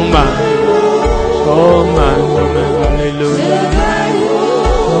满我们，哈利路亚。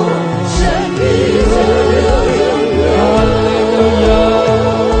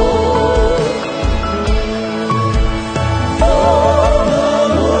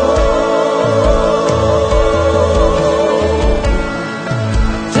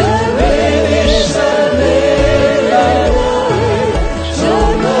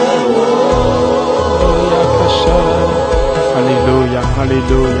哈利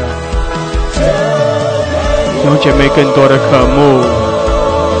路亚！弟兄姐妹，更多的渴慕，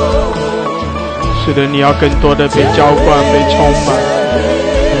是的，你要更多的被浇灌、被充满。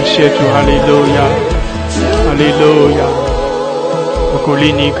感谢主，哈利路亚，哈利路亚！我鼓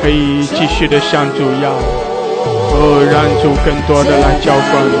励你可以继续的向主要，让主更多的来浇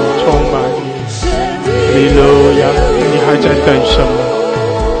灌你、充满你。哈利路亚！你还在等什么？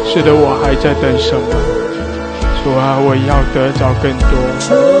是的，我还在等什么？主啊，我要得着更多，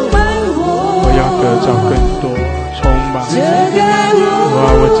我要得着更多，充满主啊，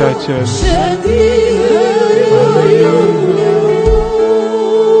我在这里。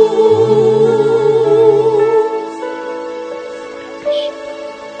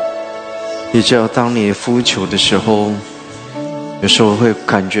也只有当你呼求的时候，有时候会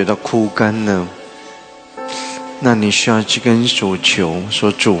感觉到枯干了，那你需要去跟主求，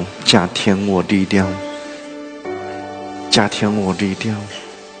说主加添我力量，加添我力量，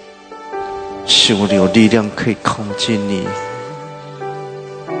使我有力量可以靠近你，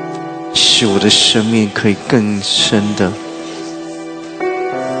使我的生命可以更深的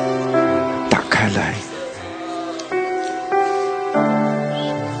打开来。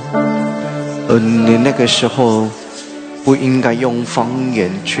而你那个时候不应该用方言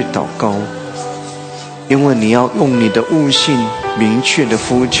去祷告，因为你要用你的悟性明确的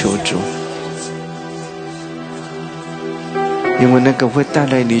呼求主，因为那个会带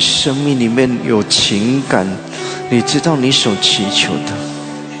来你生命里面有情感，你知道你所祈求的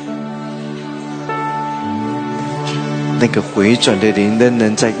那个回转的灵仍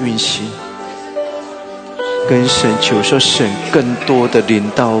然在运行，跟神求说，神更多的领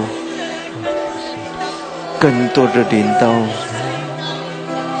导，更多的领导。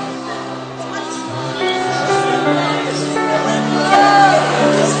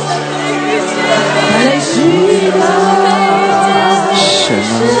神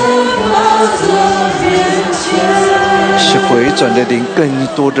啊，是回转的灵更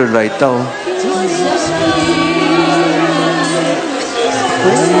多的来到。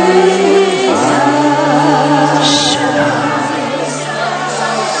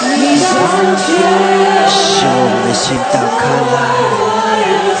使我们的心打开来，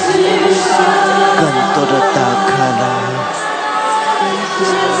更多的打开来。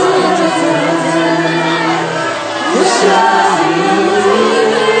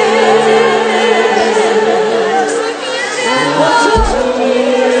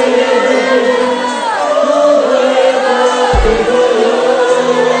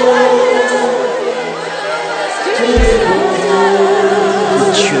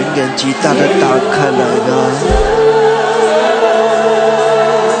全然极大的打开来了，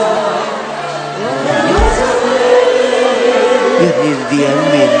愿你怜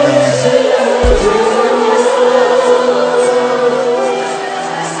悯啊！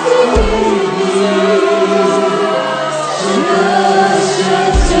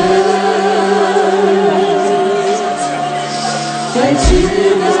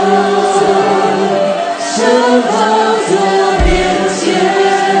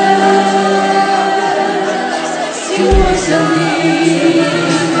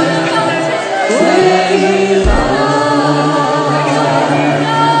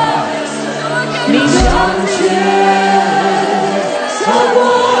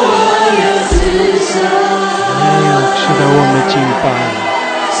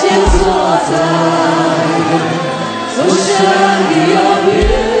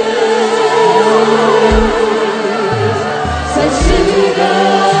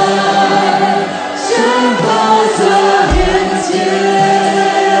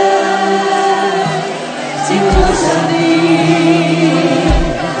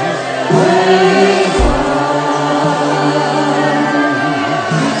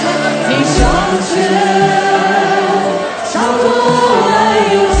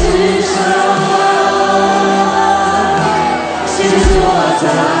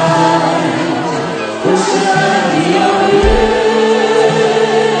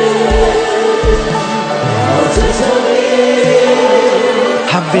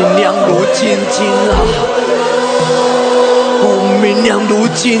明亮如金金啊，哦，明亮如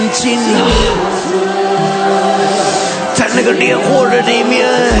金金啊，在那这个烈火的里面。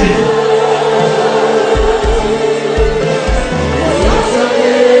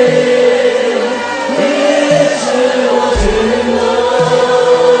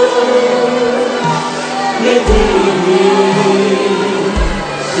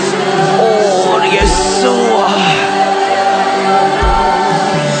哦，耶稣啊，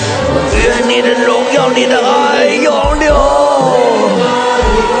愿你的荣耀，你的爱永留。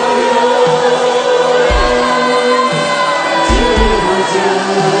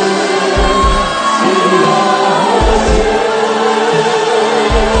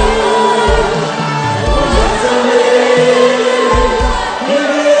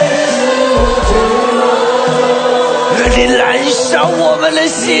我们的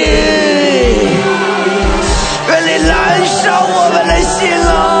心，愿你燃烧我们的心啊！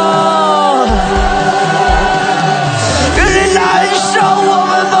愿你燃烧我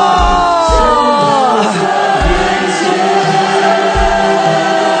们吧！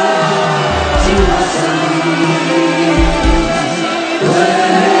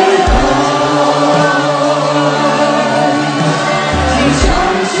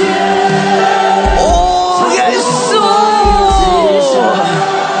哦，耶稣！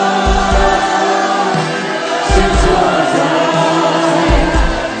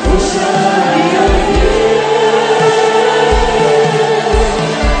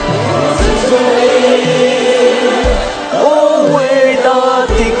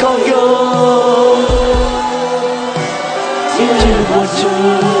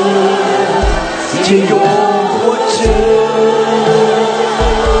进入我这，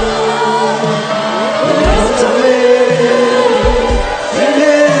赞美，你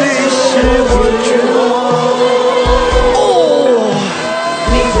是我君王。哦，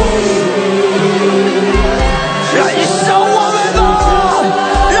燃烧我们吧，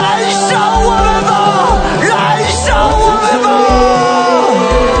燃烧我们吧，燃烧我们吧。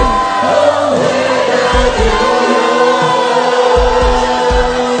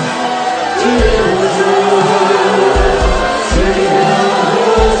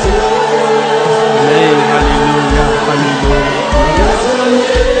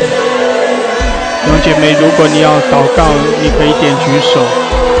姐妹，如果你要祷告，你可以点举手；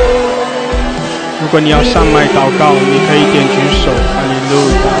如果你要上麦祷告，你可以点举手。哈利路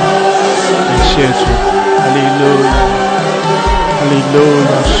亚，感谢主，哈利路亚，哈利路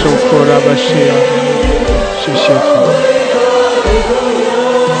亚，受苦拉巴西亚，谢谢主，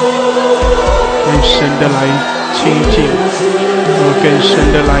更深的来亲近，更深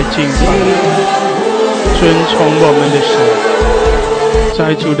的来敬拜，尊崇我们的神。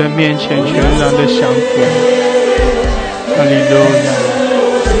在主的面前全然的降服，哈利路亚，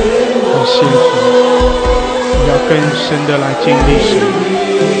感谢主，你要更深的来经历神，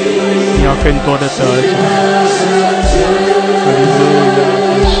你要更多的得着，哈利路亚，感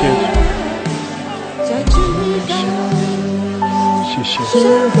谢主，谢谢主的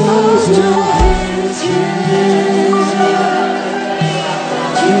宝座前，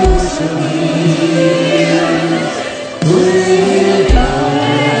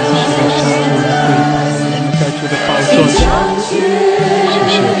谢谢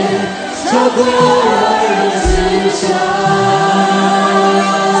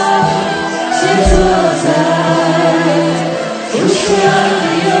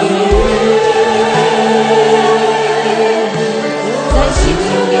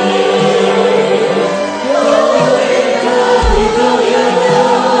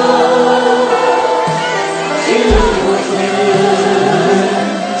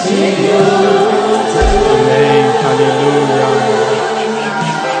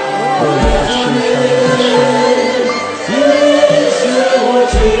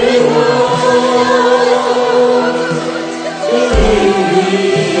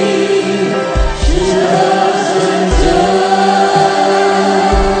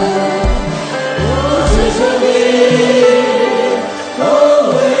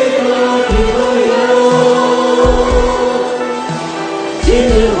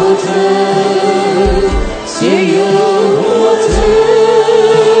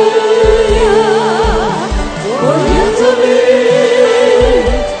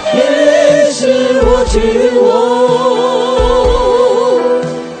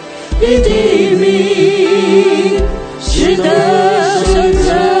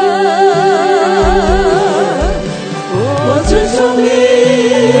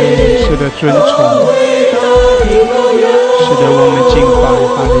尊崇，使得我们敬拜，哈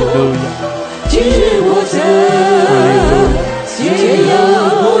利路亚，哈利路亚。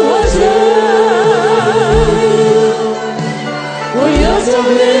我要赞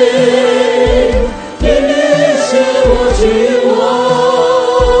美，因你是我君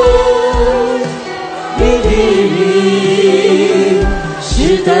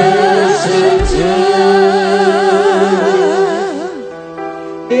是的圣者，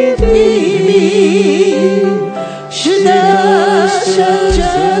你的名是的圣者，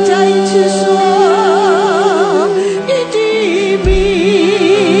再一次说，你的名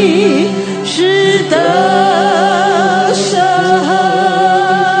是的圣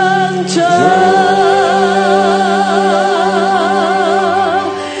者。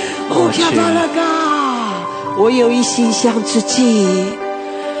哦，亚巴拉嘎，我有一心香之祭。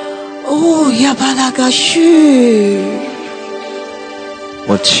哦，亚巴拉嘎须，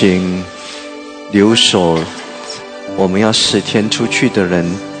我请留守我们要10天出去的人，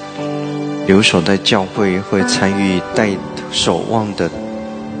留守在教会会参与带守望的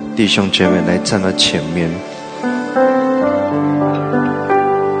弟兄姐妹来站到前面。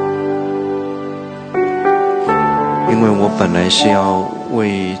因为我本来是要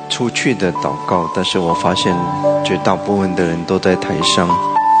为出去的祷告，但是我发现绝大部分的人都在台上，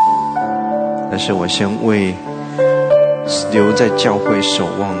但是我先为留在教会守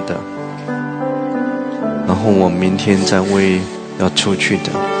望的，然后我明天再为要出去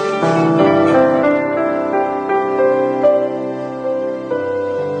的。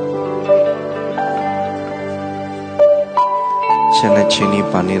现在请你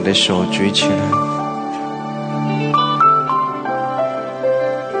把你的手举起来，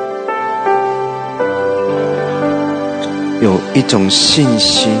有一种信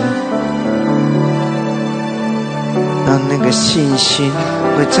心，让那个信心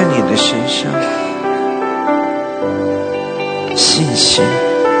会在你的身上，信心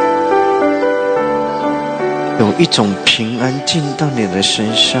有一种平安进到你的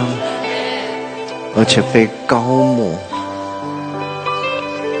身上，而且被膏抹，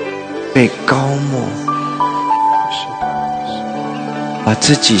被膏抹，把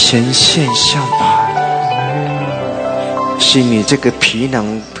自己先献上吧。心里这个皮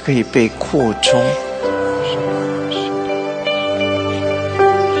囊可以被扩充，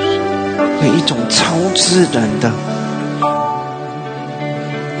有一种超自然的，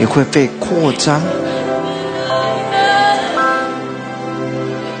你会被扩张，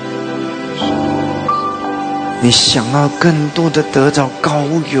你想要更多的得到膏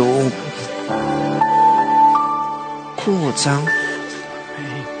油，扩张，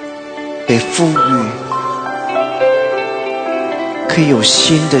被赋予，可以有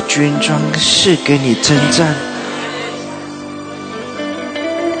新的军装是给你征战。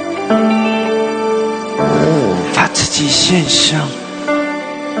把自己献上，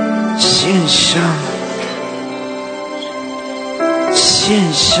献上，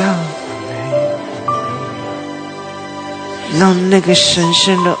献上，让那个神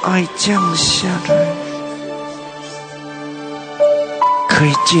圣的爱降下来，可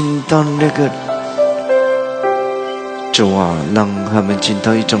以进到那个主啊，让他们进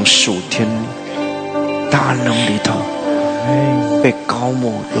到一种属天大能里头，被膏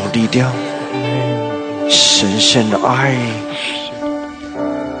抹有力量，神圣的爱，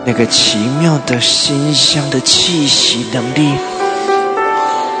那个奇妙的馨香的气息能力，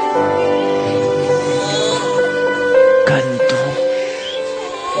更多，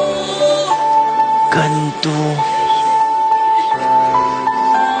更多，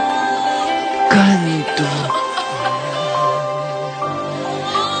更多，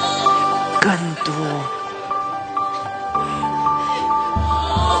更多，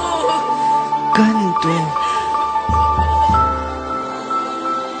更多，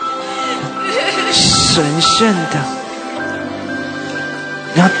神圣的，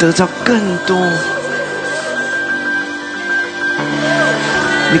你要得到更多，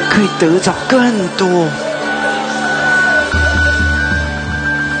你可以得到更多，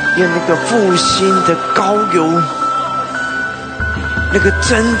用那个复兴的膏油，那个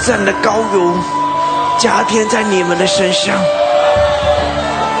真正的膏油加添在你们的身上，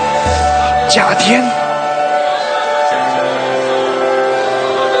加添。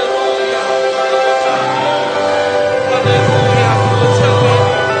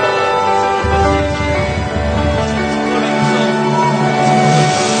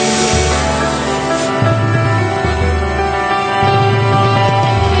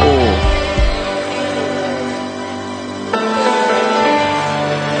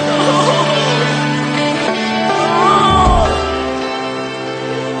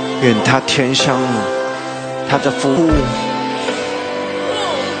愿他添上他的服务，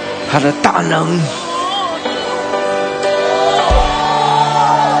他的大能，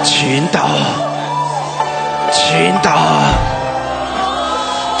倾倒，倾倒，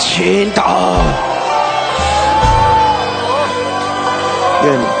倾倒。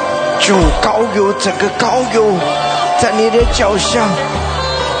愿主膏油，整个膏油在你的脚上，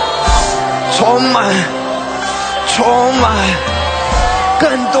充满，充满，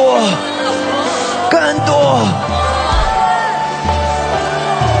更多，更多。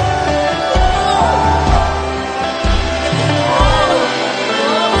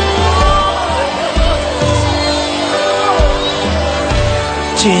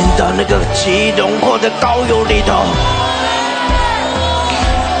进到那个极浓厚的膏油里头，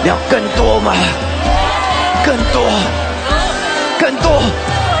要更多吗？更多，更多。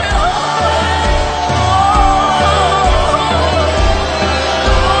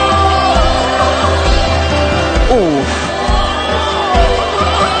哦。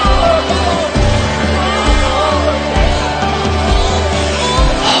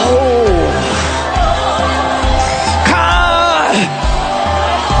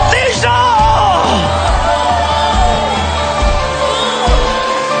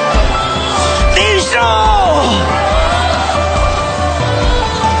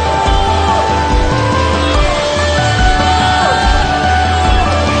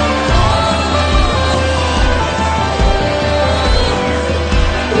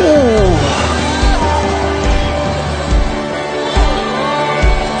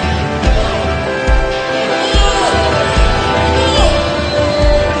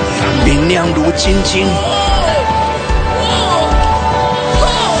亮如金晶，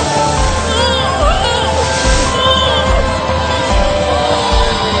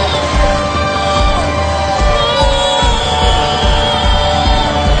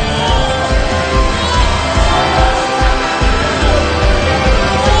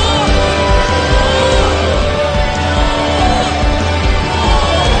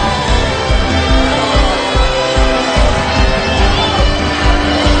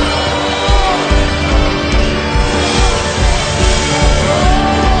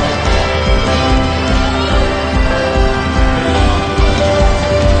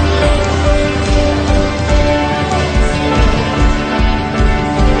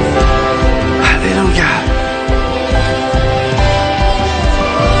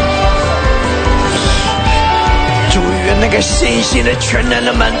信心的全能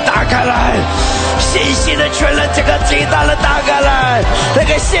的门打开来，信心的全能这个极大的打开来，那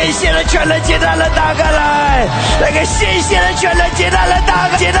个信心的全能极大的打开来，那个信心的全能极大的打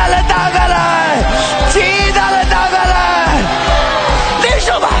开，极大的打开来，极大的打开来，领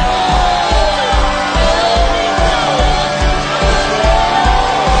受吧。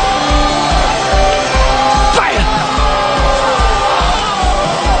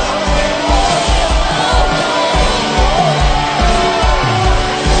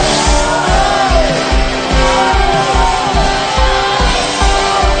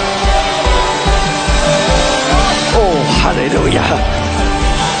哈利路亚！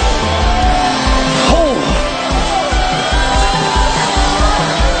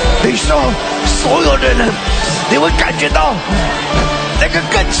领受所有的人，你会感觉到那个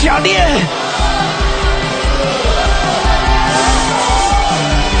更强烈。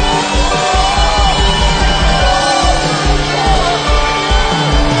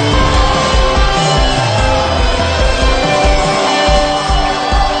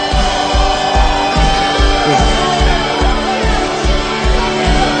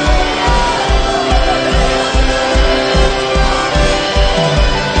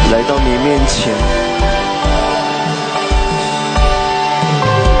来到你面前，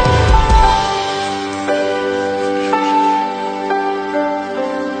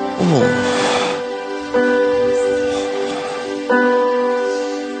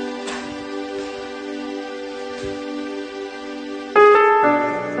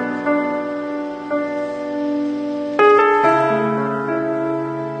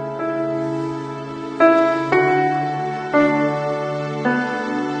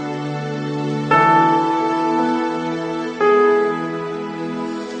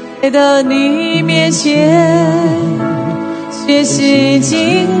来到你面前，学习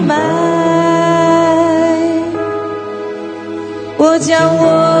敬拜，我将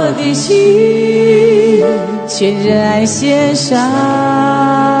我的心全热爱献上。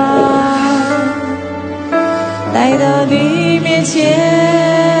来到你面前，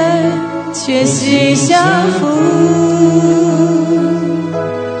全心降服，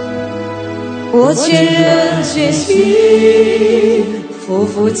我全人全心夫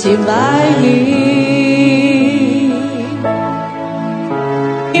妇敬拜你，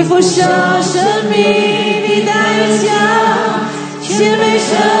你付上生命的代价，却没成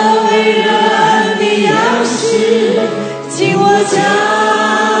为人的样式，请我将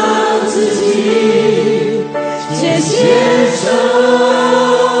自己全献上。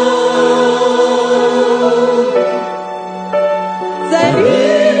在你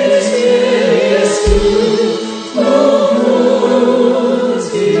面前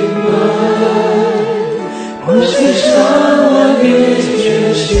我献上我的全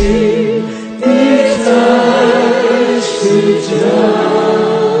心，你在施教，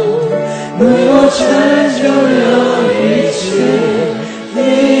为我成就了一切，你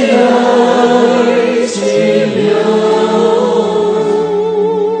爱奇妙。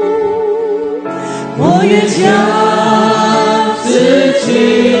我愿将自己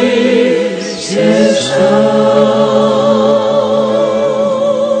献上，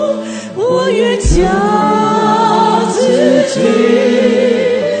我愿将自己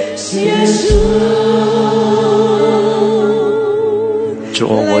献上。主，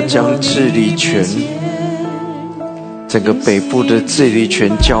我将治理权，整个北部的治理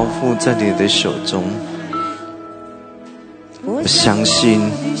权交付在你的手中。我相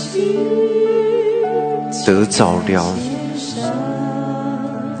信得着了，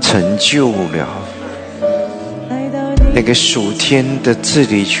成就了，那个属天的治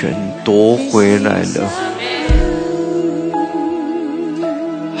理权夺回来了。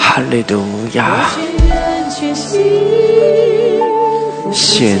哈利路亚！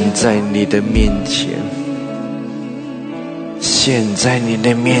现在你的面前，现在你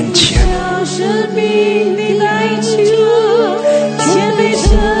的面前，生命的来救，谦卑成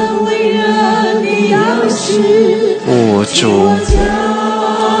为人的样式。我主，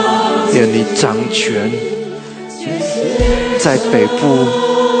愿你掌权在北部，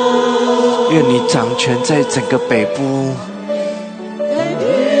愿你掌权在整个北部，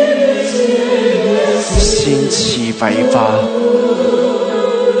兴起白发。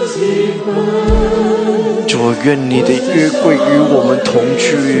主，愿你的约柜与我们同去，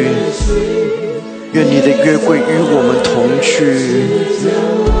愿你的约柜与我们同去，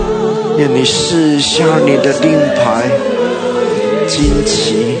愿你赐下你的令牌、旌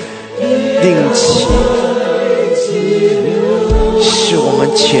旗、令旗，使我们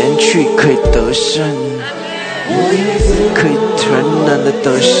前去可以得胜，可以全能的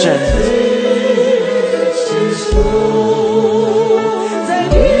得胜。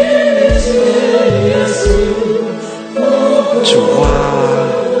主啊，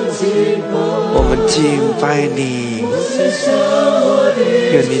我们敬拜你，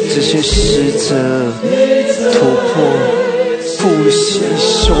愿你这些使者突破、复兴、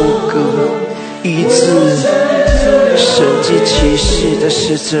收割、医治、神迹奇事的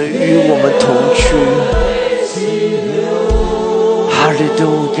使者与我们同去。哈利路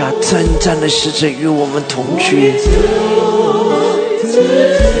亚！征战的使者与我们同去。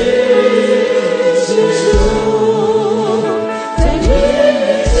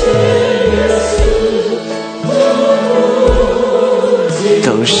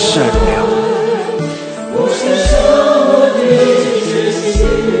得胜了，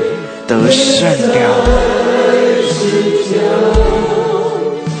得胜了。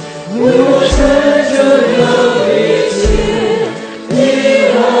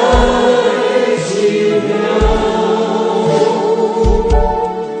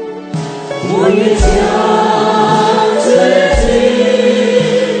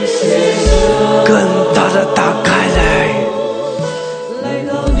更大的打开来。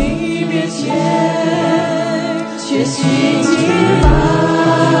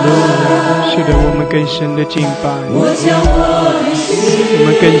是的，我们更深的敬拜，我们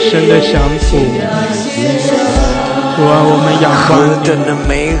更深的降服。主啊，我们仰望你，何等的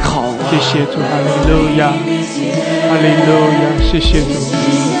美好啊！谢谢主，哈利路亚，哈利路亚，谢谢主。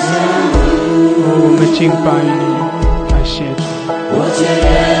我们敬拜你，感谢主。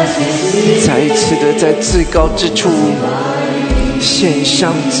再一次的在至高之处献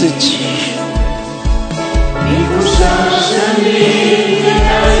上自己。你付上生命的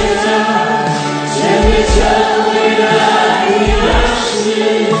代价，全被成为了你样式，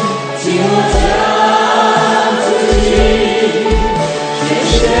请我将自己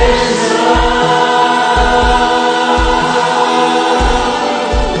献上，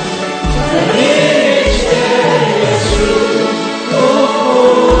在你面前，耶稣，我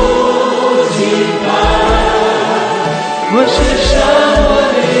不敬拜，我献上我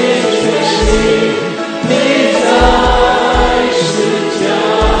的全心。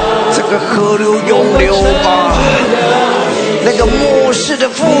这个河流涌流吧，那个末世的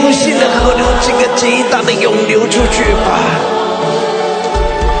复兴的河流，这个极大的涌流出去吧。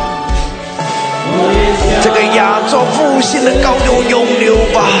这个亚洲复兴的高流涌流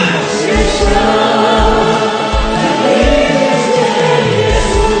吧。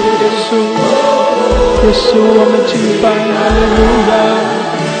耶稣，我们敬拜，哈利路亚。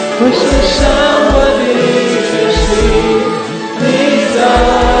我献上我的全心，你在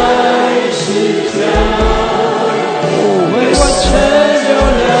世上。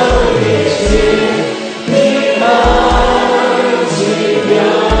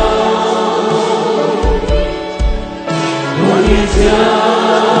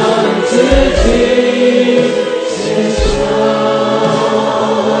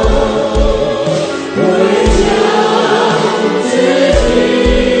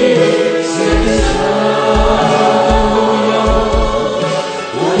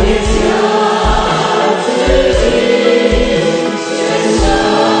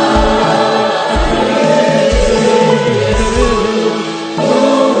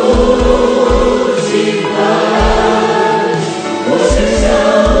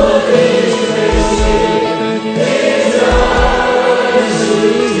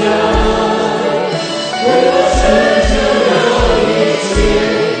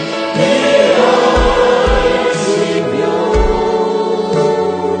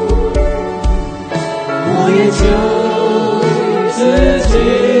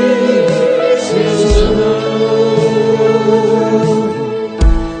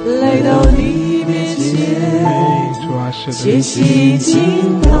谢谢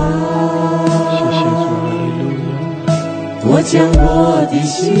敬拜，我将我的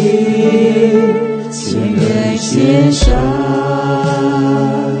心献上，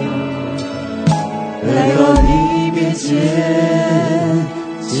来到你面前，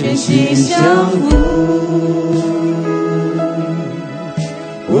全心相伏，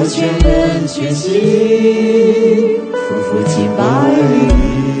我全人全心匍匐敬拜你。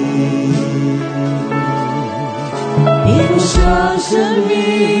付上生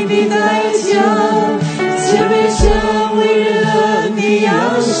命的代价，谦卑成为人的样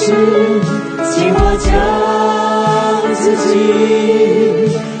式，请我将自己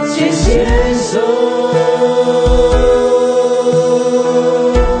全心忍受，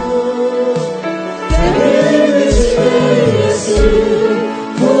在人的全也是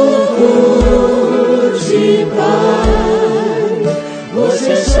匍匐敬拜，我献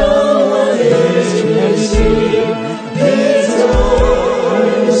上我的全心。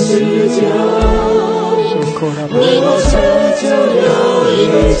为我成就了一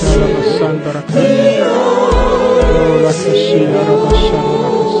切，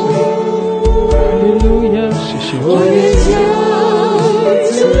你爱我愿将自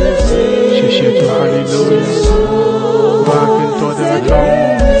己献上，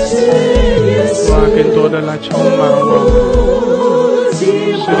更多的来充满我。是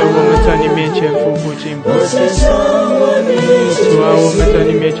的，我们在你面前匍匐敬拜，主啊，我们在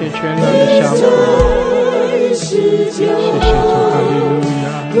你面前全然的降服。谢谢主，哈利路亚，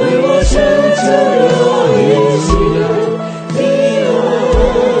为我成就了一切，你爱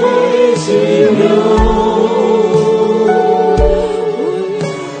奇妙，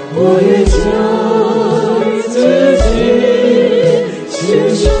我愿将自己献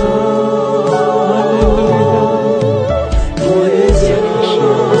上。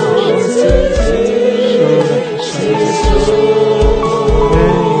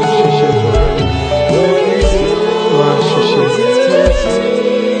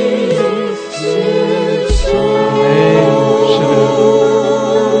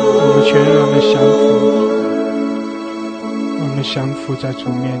降服在主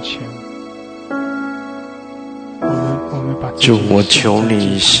面前，我们把主，我求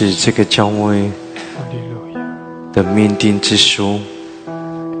你使这个教会的命定之书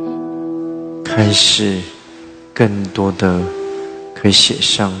开始更多的可以写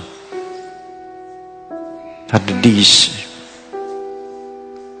上它的历史，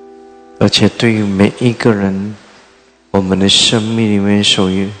而且对于每一个人，我们的生命里面所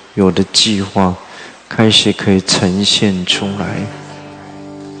有的计划开始可以呈现出来。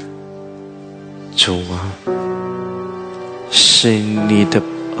主啊，使你的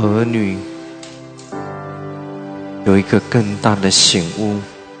儿女有一个更大的醒悟，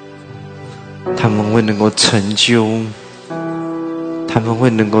他们会能够成就，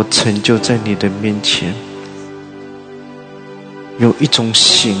在你的面前，有一种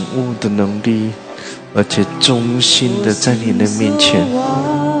醒悟的能力，而且忠心的在你的面前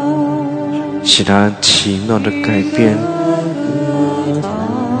使他奇妙的改变。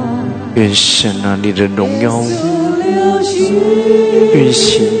愿神啊，你的荣耀运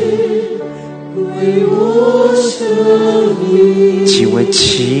行，极为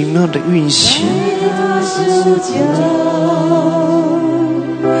奇妙的运行。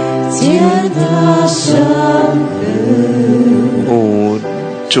哦，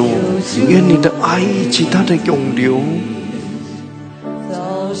主，愿你的爱极大的涌流。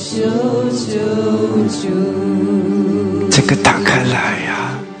这个打开来呀！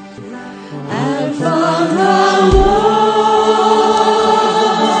放让我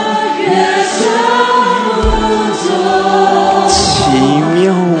越上中，奇妙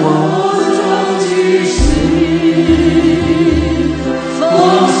啊！风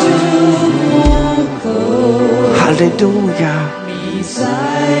中利路亚。你在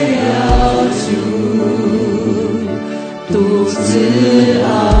要主独自安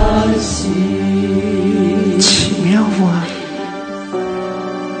息。奇妙啊！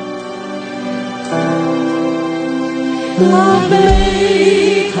赞美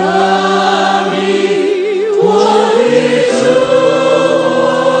他名，我的主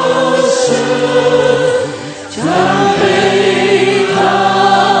神，赞美他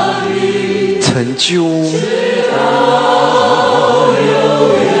名，成就直到永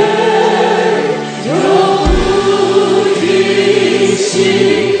远，永不停息，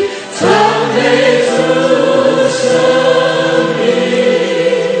赞美主生命，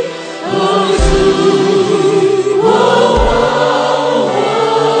哦主。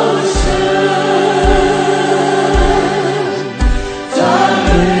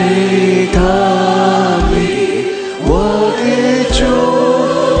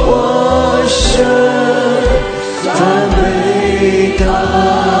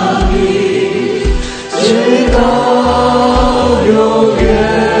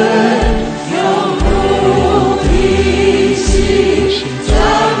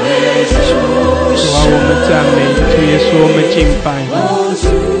我们敬拜你，哈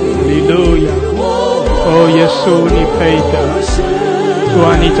利路亚！哦，耶稣，你配得，主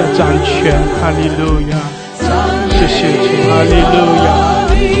啊，你在掌权，哈利路亚！谢谢主，哈利路亚！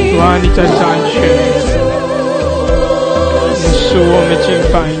主啊，你在掌权，耶稣，我们敬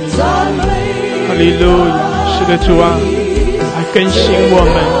拜你，哈利路亚！是的，主啊，来更新我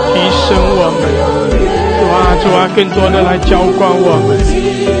们，提升我们，主啊，更多的来浇灌我们，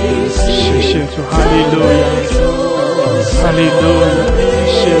谢谢主，哈利路亚！哈利路亚，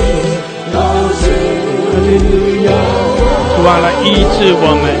谢主，哈利路亚，主啊，来医治我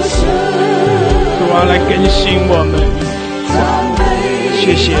们，主啊，来更新我们，谢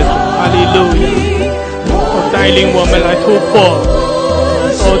谢主，哈利路亚，带领我们来突破，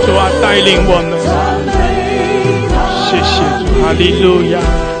主啊，带领我们，谢谢主，哈利路亚，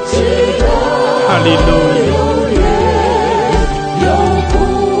哈利路亚。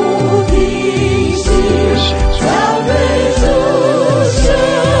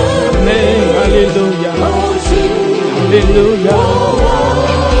哈利路亚，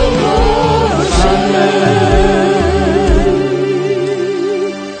阿门。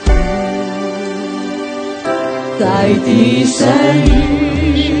在地生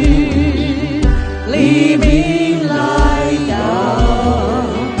育，黎明来到，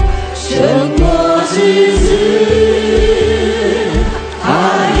胜过之子，他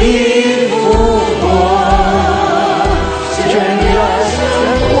已复活，全然生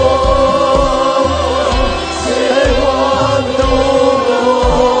活。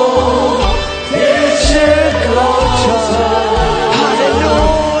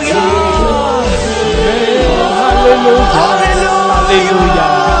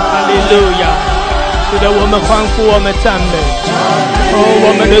哈利路亚！是的，我们欢呼，我们赞美。我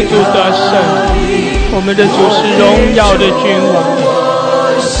们的主得胜，我们的主是荣耀的君王。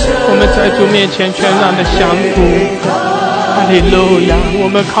我们在主面前全然的降服。哈利路亚！我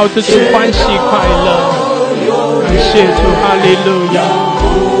们靠着主欢喜快乐。感谢主，哈利路亚！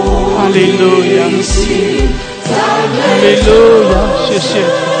哈利路亚！哈利路亚！谢谢主，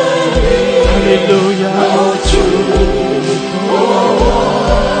哈利路亚！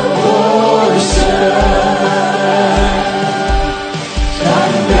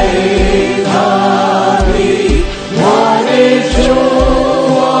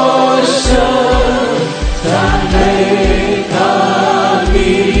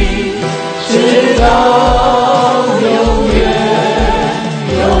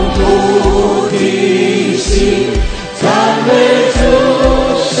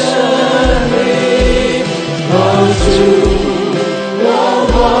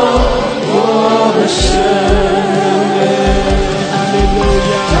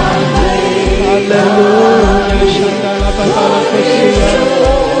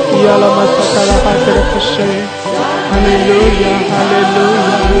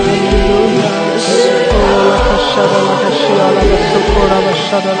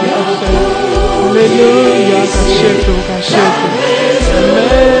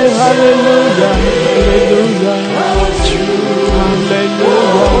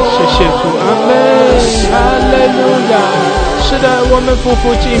我们夫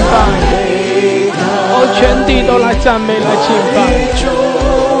妇敬拜，全地都来赞美，来敬拜。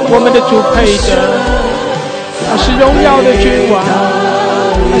我们的主配得，他是荣耀的君王，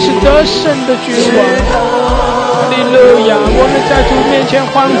他是得胜的君王。哈利路亚！我们在主面前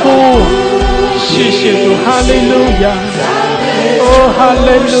欢呼，谢谢主，哈利路亚！哈利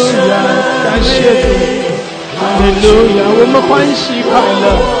路亚！感谢主，哈利路亚，我们欢喜快乐，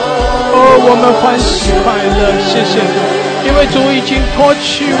我们欢喜快乐，谢谢主，因为主已经脱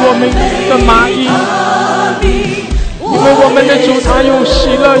去我们的麻衣，因为我们的主他用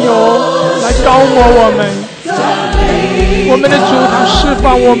喜乐油来膏抹我们，我们的主他释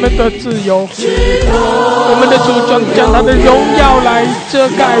放我们的自由，我们的主将他的荣耀来遮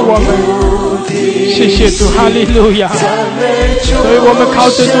盖我们，谢谢主，哈利路亚，所以我们靠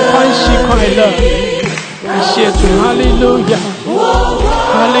着主欢喜快乐，感谢主，哈利路亚，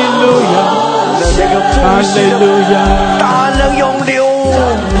哈利路亚，哈利路亚，大能永留，哈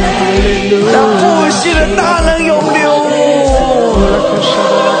利路亚，那复兴的大能永留。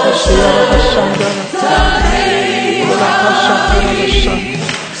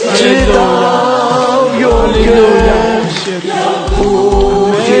直到永远，不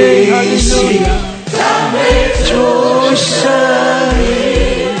停息，主神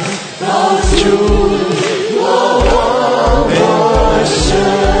主我神，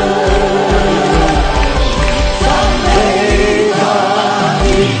为他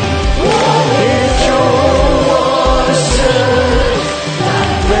主我神，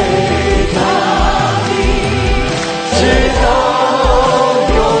为他直到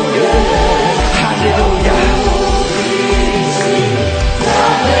永远，哈利路亚。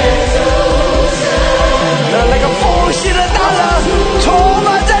那个复兴的大能充满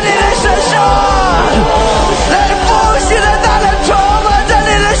在你的身上，那个复兴的大能充满在你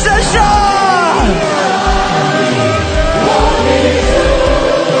的身上。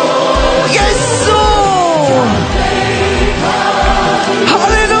耶稣，哈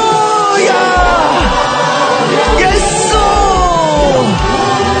利路亚，耶稣，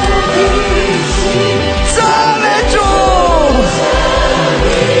赞美主，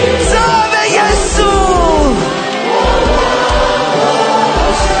赞美耶稣。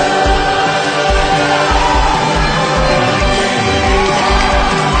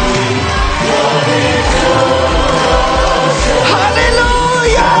哈利路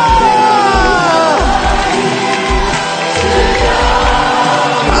亚，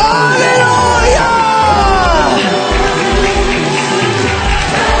哈利路亚，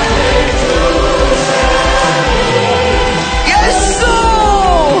耶稣，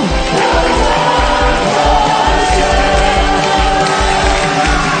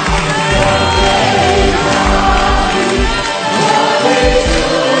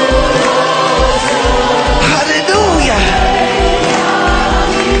哈利路亚。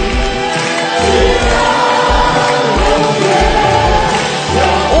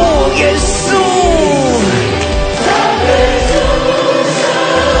哦，耶稣，哈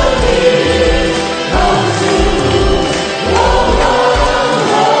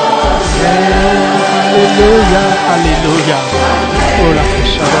利路亚，哈利路亚，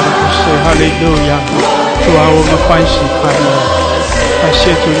哈利路亚，主啊，我们欢喜快乐，感谢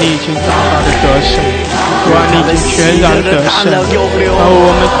主，你已经大大的得胜，主啊，你已经全然得胜，我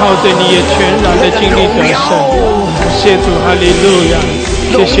们靠着你也全然的经历得胜，感谢主，哈利路亚，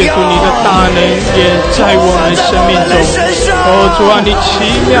谢谢主，你的大能也在我们生命中，主啊，你奇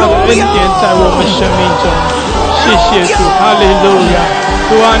妙的恩典在我们生命中，谢谢主，哈利路亚，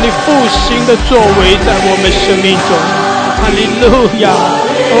主啊，你复兴的作为在我们生命中，哈利路亚，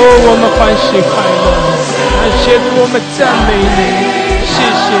我们欢喜快乐，感谢主，我们赞美你，谢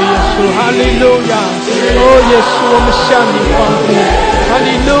谢耶稣，哈利路亚，耶稣，我们向你欢呼，哈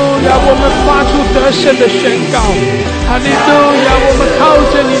利路亚，我们发出得胜的宣告，哈利路亚，我们靠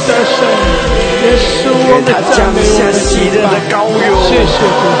着你得胜，耶稣，我们赞美我们敬拜，谢谢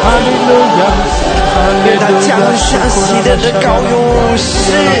主，哈利路亚，哈利路亚，他降下喜乐的膏油，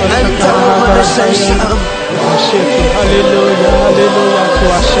是恩在我们的身上。感谢主，哈利路亚，哈利路亚，主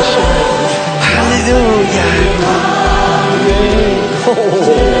啊，谢谢你，哈利路亚。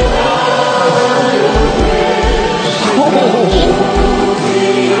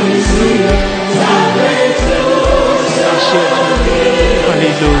哈利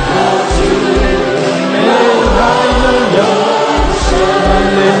路亚，哈利路亚，哈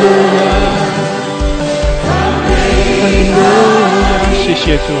利路亚，哈利路亚，谢谢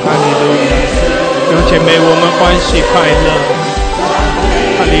主，哈利路亚，弟兄姐妹，我们欢喜快乐，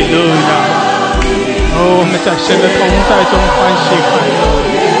哈利路亚，我们在神的同在中欢喜快乐，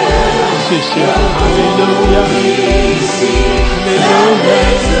谢谢主，哈利路亚，哈利路亚。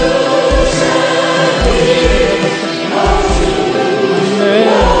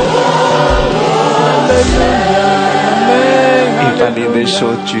你把你的手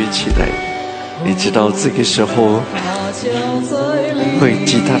举起来，你知道这个时候会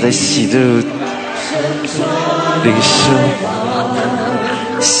极大的喜乐领受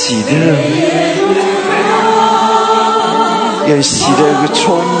喜乐愿喜乐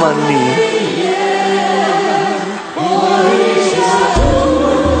充满你。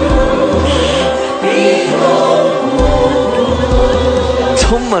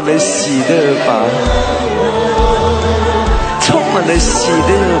充满了喜乐吧，充满了喜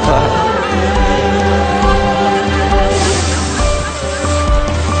乐吧。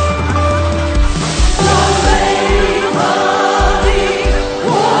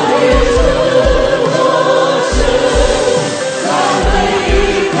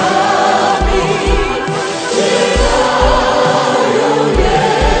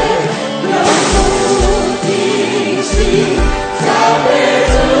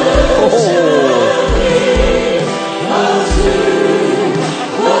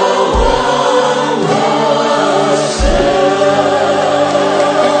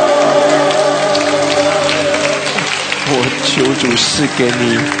求主赐给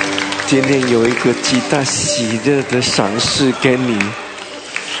你，今天有一个极大喜乐的赏赐给你，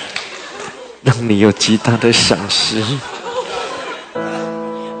让你有极大的赏赐，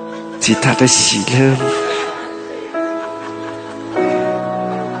极大的喜乐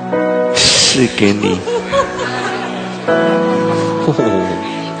赐给你。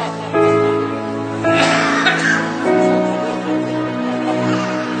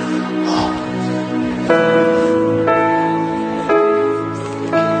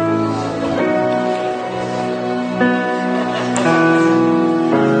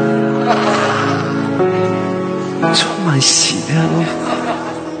喜乐，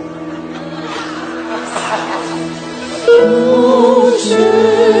风吹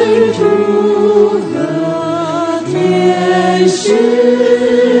出了天使，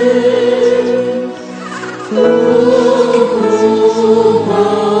匍匐宝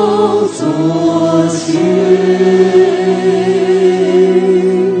座前，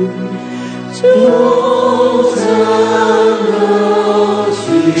众长老屈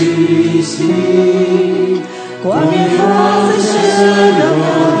膝。冠冕放在身上，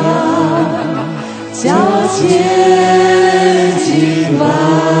脚前敬拜，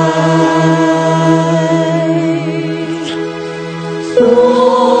风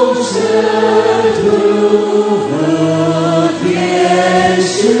声突和天使，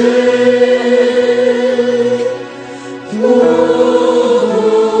匍匐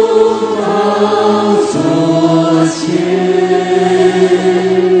宝座前。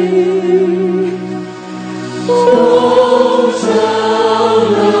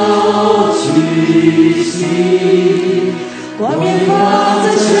冠冕放在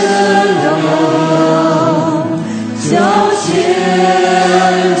身上，脚前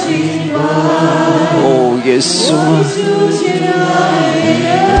敬拜。哦，耶稣，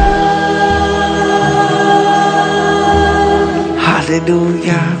哈利路亚。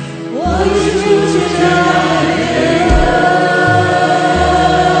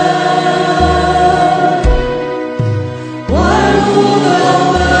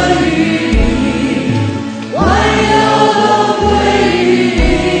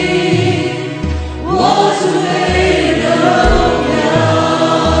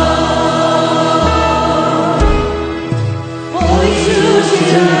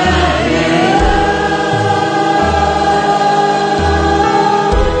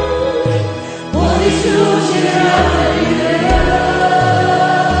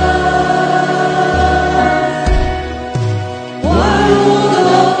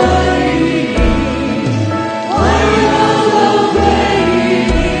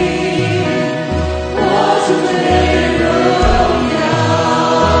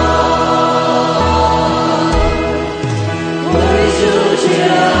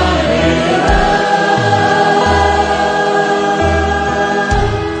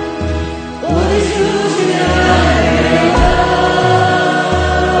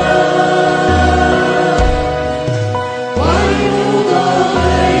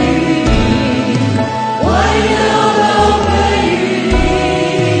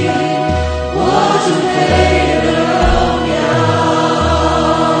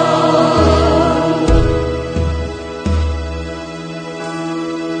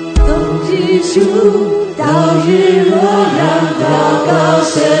到日落让祷告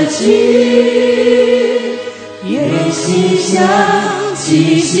升起，愿心向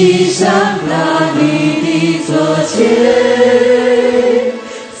气息上那你的左前，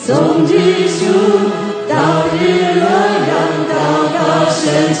从日出到日落让祷告升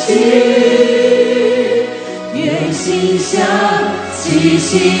起，愿心向气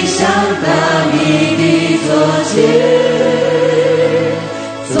息上那你的左前，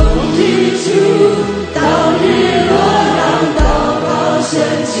从日出到日落让祷告升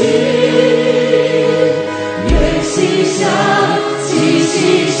起，愿心向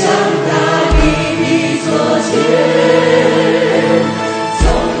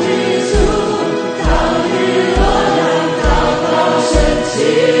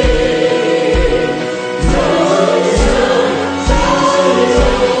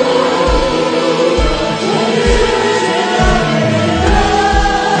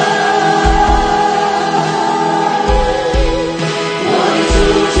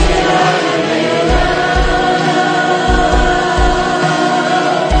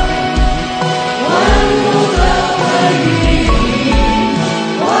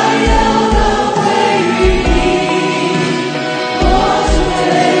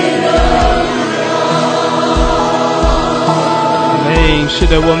是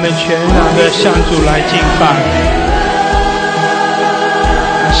的，我们全然的向主来敬拜。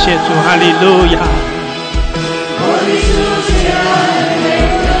感谢主，哈利路亚！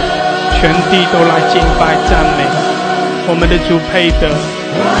全地都来敬拜赞美我们的主配得。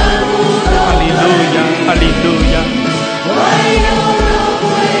哈利路亚，哈利路亚！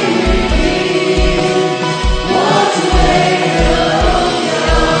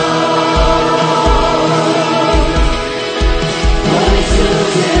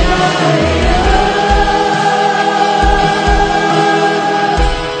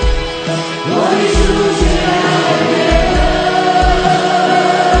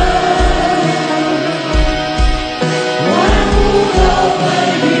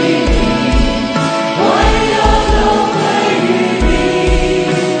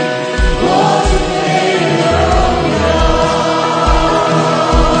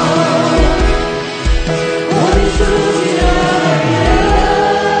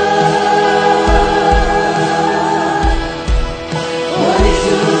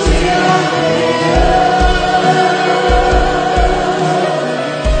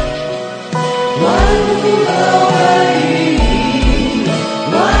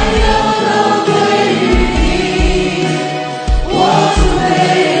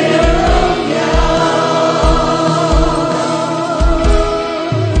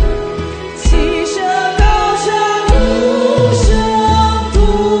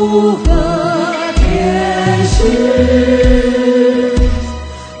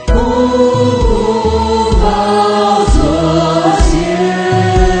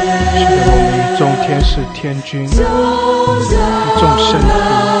天君，众圣徒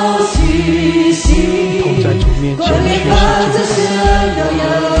一同在主面前屈膝敬拜。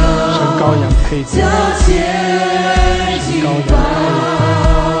神羔羊配得，神羔羊配得，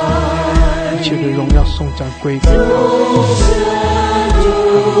一切的荣耀颂赞归给他。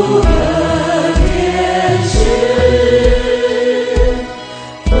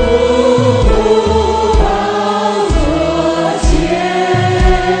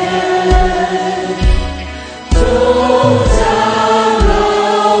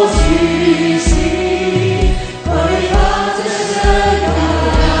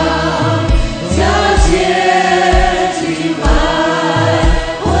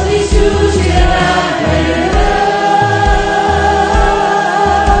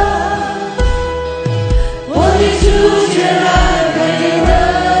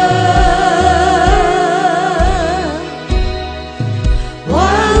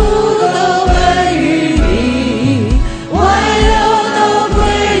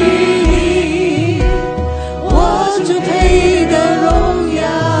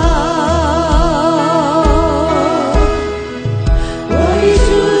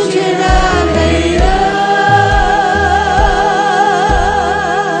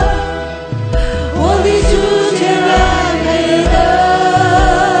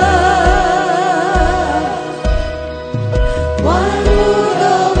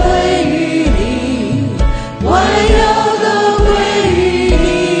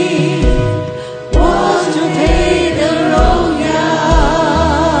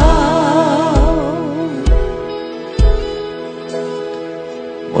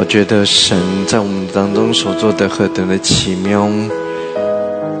我觉得神在我们当中所做的何等的奇妙，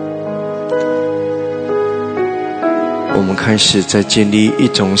我们开始在经历一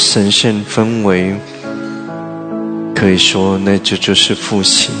种神圣氛围，可以说那就是复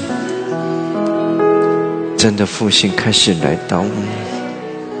兴，真的复兴开始来到。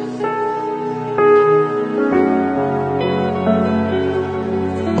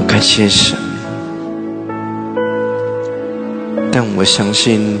我感谢神，但我相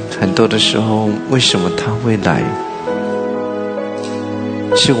信很多的时候，为什么他会来，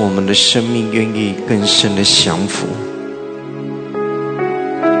是我们的生命愿意更深的降服，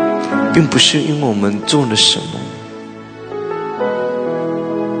并不是因为我们做了什么。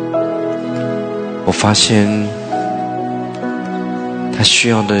我发现他需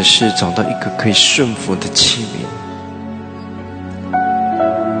要的是找到一个可以顺服的器皿，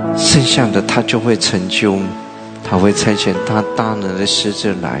剩下的他就会成就。他会差遣他大能的使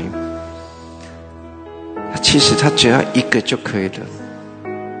者来，其实他只要一个就可以了，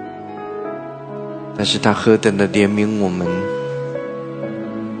但是他何等的怜悯我们，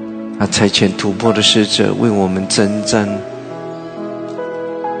他差遣突破的使者为我们征战，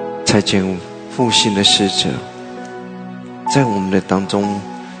差遣复兴的使者在我们的当中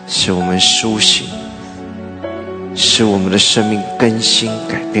使我们苏醒，使我们的生命更新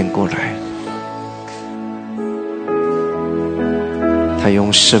改变过来。他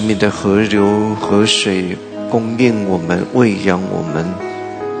用生命的河流河水供应我们，喂养我们，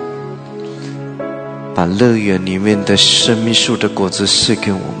把乐园里面的生命树的果子赐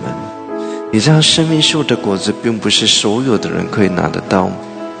给我们。你知道生命树的果子并不是所有的人可以拿得到，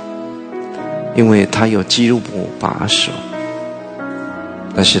因为它有基路伯把守，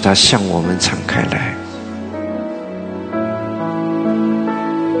但是它向我们敞开来。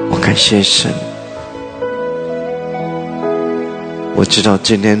我感谢神，我知道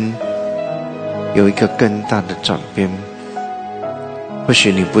今天有一个更大的转变，或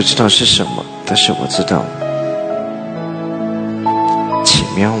许你不知道是什么，但是我知道，奇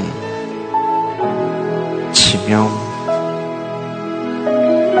妙，奇妙。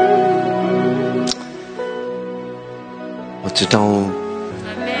我知道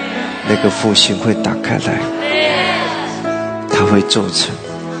那个复兴会打开来，它会做成，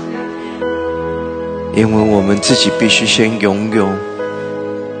因为我们自己必须先拥有。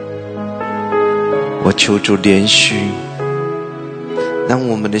我求主连续让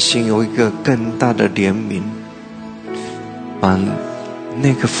我们的心有一个更大的怜悯，把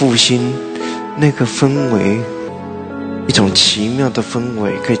那个复兴那个氛围，一种奇妙的氛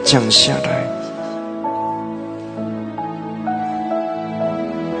围可以降下来。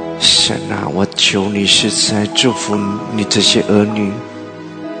神啊，我求你是在祝福你这些儿女，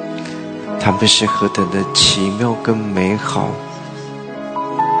他们是何等的奇妙跟美好。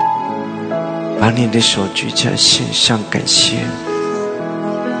把你的手举起来，献上感谢。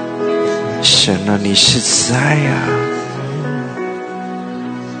神啊，你是慈爱啊，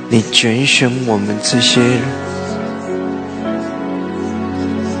你拣选我们这些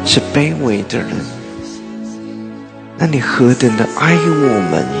是卑微的人，那你何等的爱我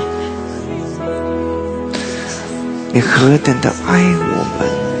们，你何等的爱我们，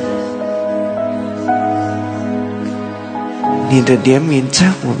你的怜悯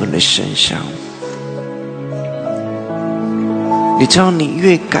在我们的身上。你知道，你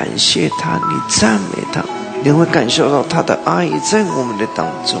越感谢他，你赞美他，你会感受到他的爱在我们的当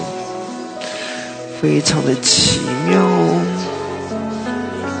中，非常的奇妙，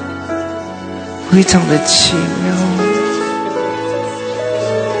非常的奇妙。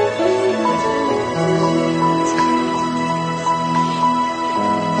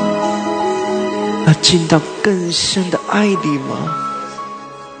要进到更深的爱里吗？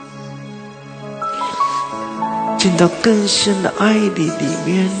进到更深的爱里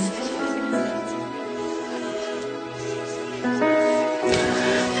面，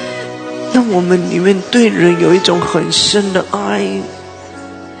让我们里面对人有一种很深的爱，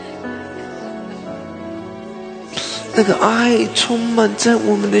那个爱充满在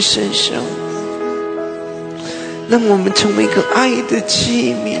我们的身上，让我们成为一个爱的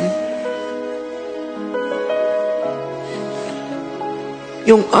器皿，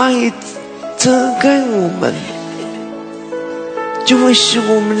用爱遮盖我们，就会使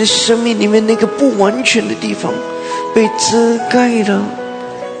我们的生命里面那个不完全的地方被遮盖了。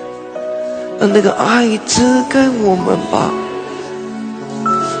让那个爱遮盖我们吧，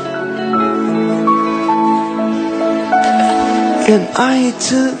让爱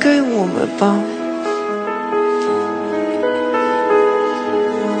遮盖我们吧。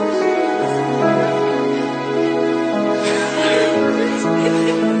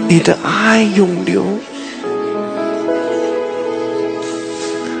你的爱永流，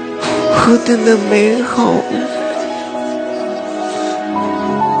何等的美好！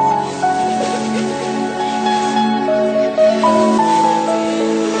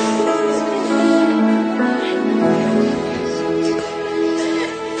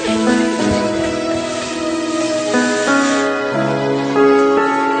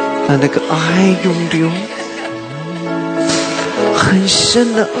让那个爱永流，很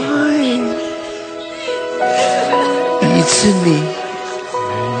深的爱，医治你，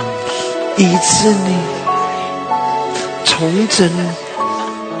医治你，重整，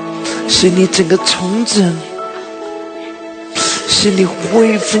使你整个重整，使你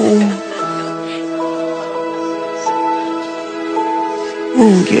恢复。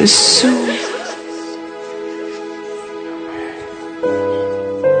哦，耶稣。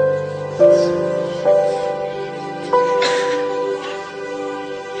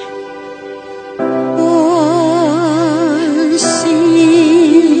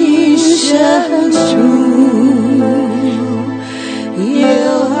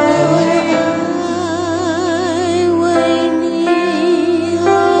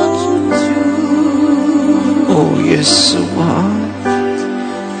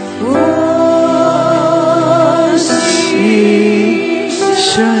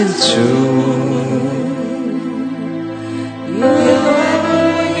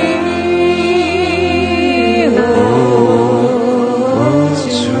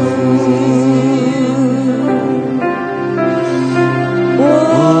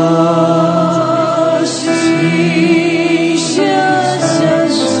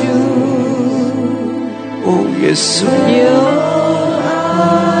稣，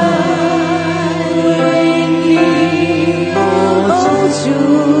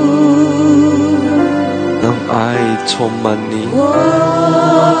让爱充满你。我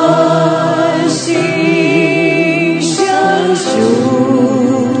心深处，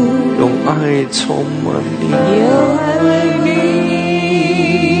用爱充满你。有爱为你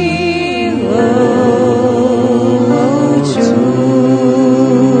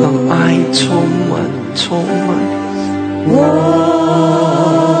充满，我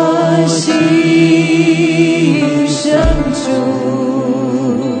心深处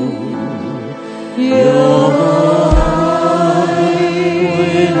有爱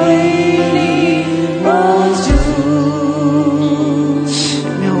为你蒙住，奇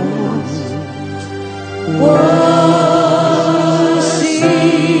妙我心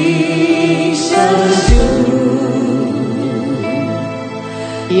深处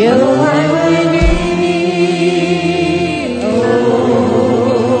有爱为你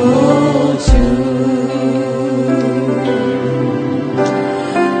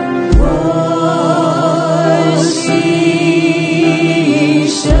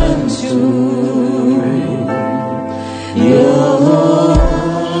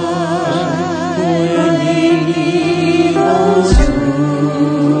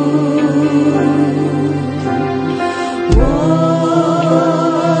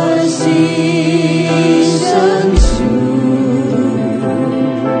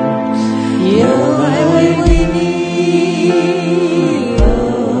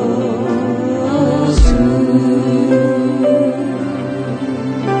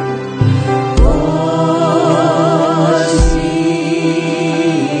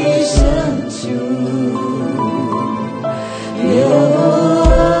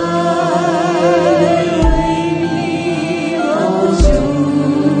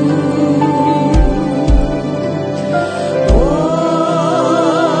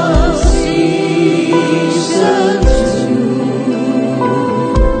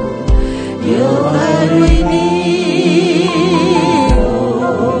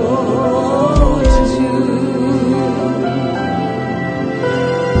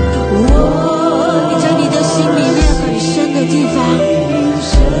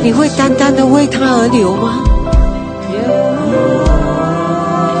流吗？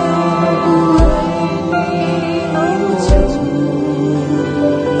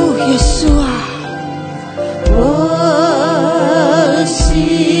哦，耶稣啊，我心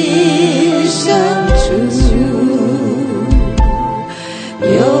深处有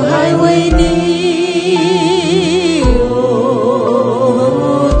爱为你永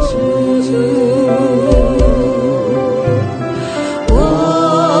驻，我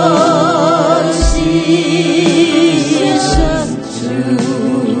心深处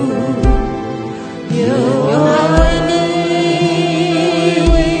有爱为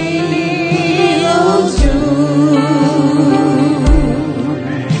你永驻，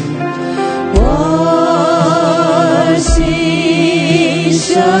我心深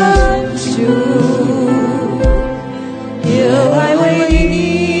处有爱为你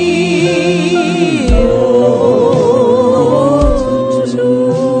永驻。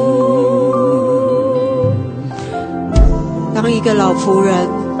当一个老仆人，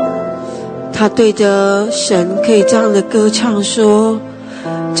他对着神可以这样的歌唱说，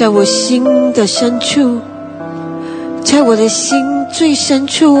在我心的深处，在我的心最深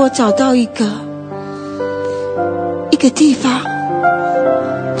处，我找到一个地方，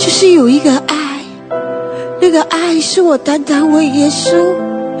就是有一个爱，那个爱是我单单为耶稣，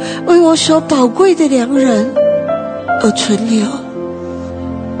为我所宝贵的良人而存留。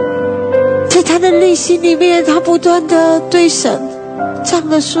在他的内心里面，他不断的对神这样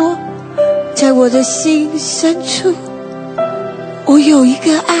的说，在我的心深处，我有一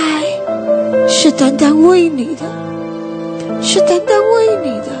个爱是单单为你的，是单单为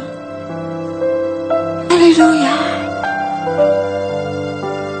你的。哈利路亚！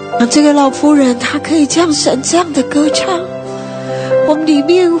让这个老仆人他可以将神这样的歌唱，我们里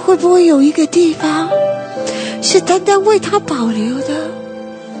面会不会有一个地方是单单为他保留的，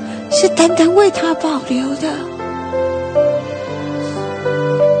是单单为他保留的？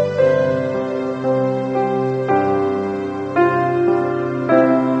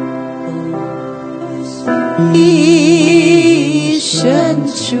你深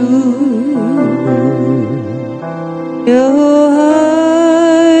处有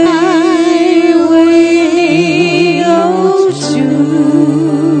爱为你永驻，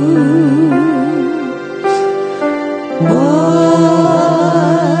我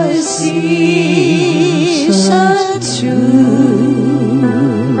心深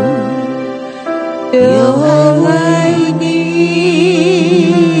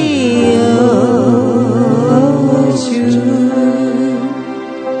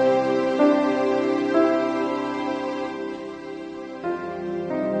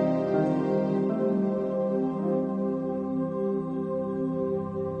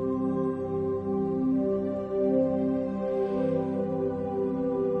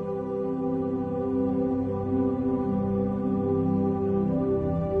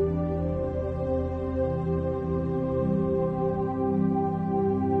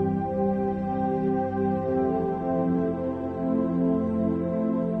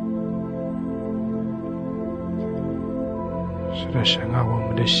是的，神啊，我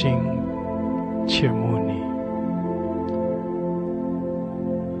们的心切慕你。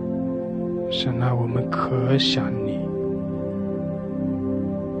神啊，我们可想你，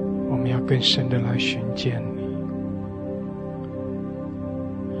我们要更深的来寻见你。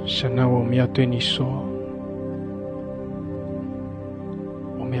神啊，我们要对你说，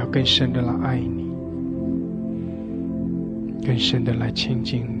我们要更深的来爱你，更深的来亲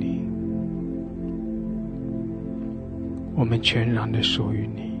近你，我们全然的属于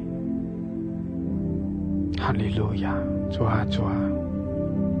你。哈利路亚，主啊，主啊，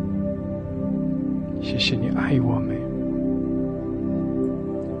谢谢你爱我们，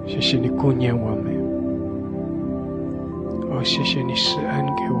谢谢你顾念我们，谢谢你施恩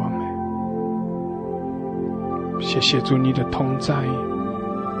给我们，谢谢主你的同在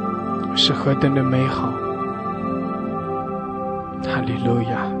是何等的美好。哈利路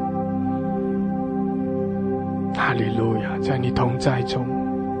亚，哈利路亚，在你同在中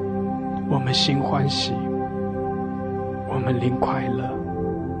我们心欢喜，我们灵快乐，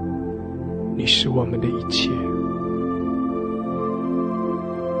你是我们的一切。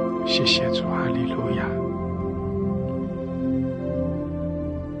谢谢主，哈利路亚。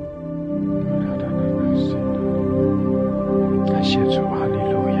感谢主，哈利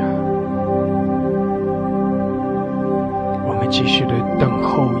路亚。我们继续的等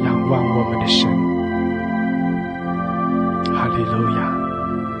候仰望我们的神，哈利路亚。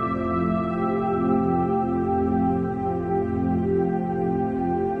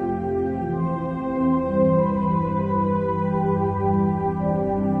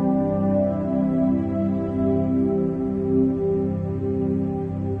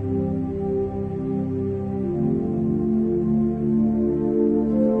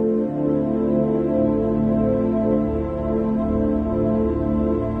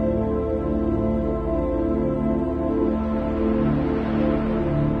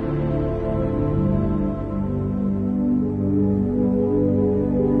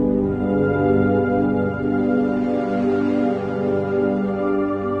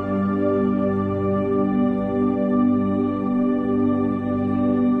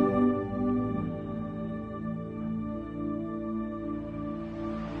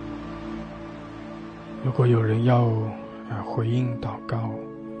如果有人要回应祷告，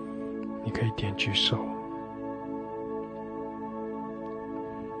你可以点举手。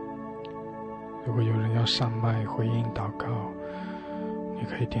如果有人要上麦回应祷告，你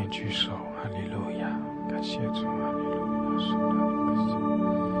可以点举手。哈利路亚，感谢主，哈利路亚，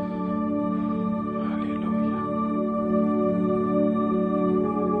哈利路亚。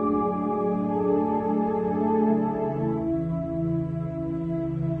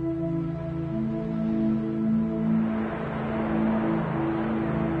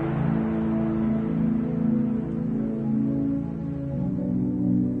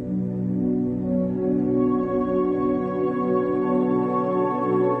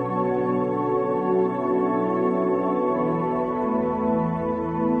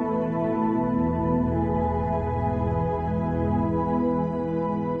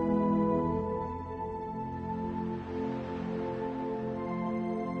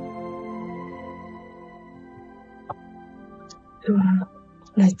主啊，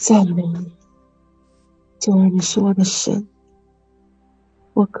来赞美你。主啊，你是我的神，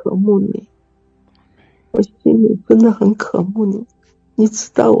我渴慕你，我心里真的很渴慕你。你知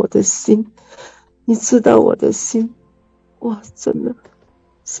道我的心，你知道我的心。哇，真的，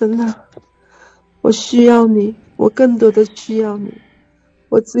神啊，我需要你，我更多的需要你。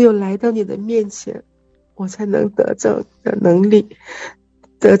我只有来到你的面前，我才能得到你的能力，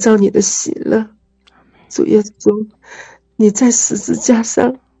得到你的喜乐。主耶稣，你在十字架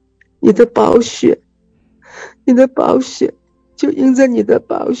上，你的宝血就因着你的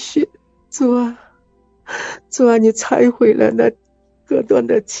宝血，主啊，主啊，你拆毁了那隔断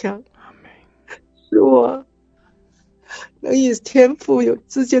的墙，使我能与天父有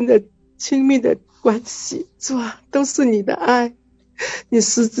之间的亲密的关系。主啊，都是你的爱，你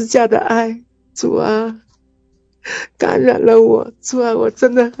十字架的爱，主啊，感染了我。主啊，我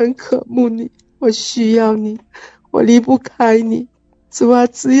真的很渴慕你，我需要你，我离不开你。主啊，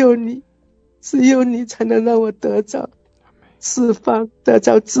只有你才能让我得着释放，得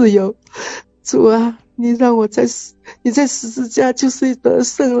着自由。主啊，你让我你在十字架就是得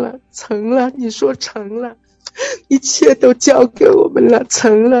胜了，成了，你说成了，一切都交给我们了，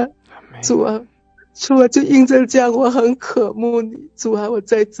成了。主啊，就因着这样，我很渴慕你。主啊，我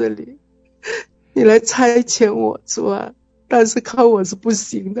在这里，你来差遣我。主啊，但是靠我是不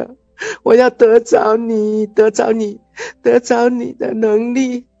行的，我要得着你，得着你，得着你的能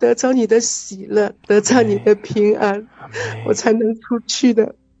力，得着你的喜乐，得着你的平安，我才能出去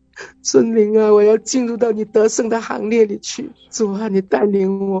的。圣灵啊，我要进入到你得胜的行列里去。主啊，你带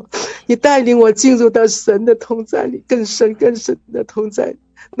领我，你带领我进入到神的同在里，更深更深的同在，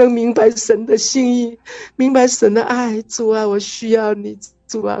能明白神的心意，明白神的爱。主啊，我需要你。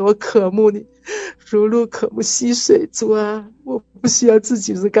主啊，我渴慕你，如鹿渴慕溪水。主啊，我不需要自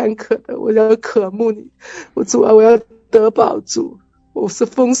己是干渴的，我要渴慕你。主啊，我要得饱足，我是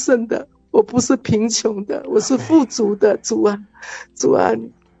丰盛的，我不是贫穷的，我是富足的。主啊，主啊，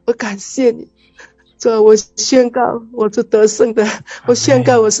我感谢你。主啊，我宣告我是得胜的，我宣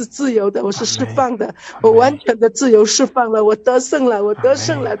告我是自由的，我是释放的，我完全的自由释放了，我得胜了，我得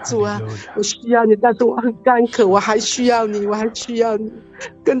胜了。主啊，我需要你，但是我很干渴，我还需要你，我还需要你，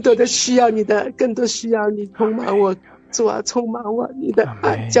更多的需要你的，更多需要你充满我。主啊，充满我，你的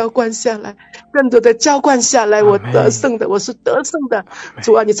爱浇灌下来，更多的浇灌下来，我得胜的，我是得胜的。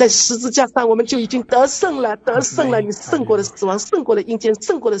主啊，你在十字架上我们就已经得胜了，得胜了，你胜过了死亡，胜过了阴间，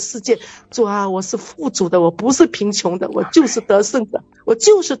胜过了世界。主啊，我是富足的，我不是贫穷的，我就是得胜者，我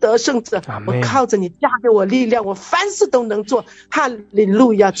就是得胜者。我靠着你加给我力量，我凡事都能做。哈利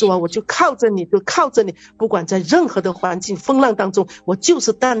路亚。主啊，我就靠着你，就靠着你，不管在任何的环境风浪当中，我就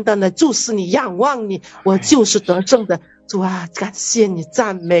是单单的注视你，仰望你，我就是得胜的。主啊，感谢你，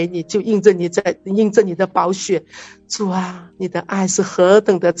赞美你，就印着你的宝血。主啊，你的爱是何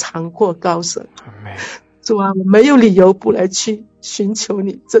等的长阔高深。主啊，我没有理由不来去寻求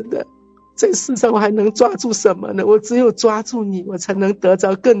你，真的，在世上我还能抓住什么呢？我只有抓住你，我才能得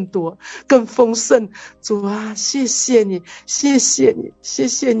着更多更丰盛。主啊，谢谢你，谢谢你，谢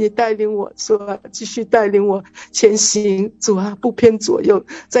谢你带领我，说继续带领我前行。主啊，不偏左右，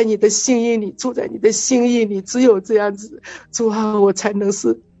在你的心意里，住在你的心意里，只有这样子，主啊，我才能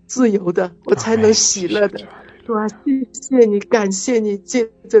是自由的，我才能喜乐的。主啊，谢谢你，感谢你，借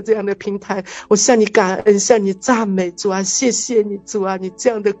着这样的平台，我向你感恩，向你赞美。主啊，谢谢你，主啊，你这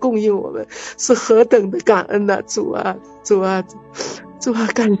样的供应我们是何等的感恩啊！主啊，主啊，主啊，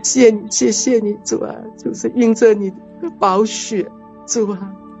感谢你，谢谢你。主啊，就是因着你的宝血。主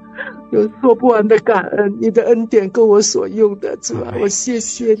啊，有说不完的感恩，你的恩典够我所用的。主啊，我谢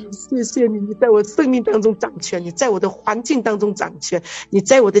谢你，谢谢你，你在我生命当中掌权，你在我的环境当中掌权，你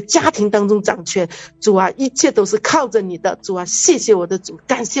在我的家庭当中掌权。主啊，一切都是靠着你的。主啊，谢谢我的主，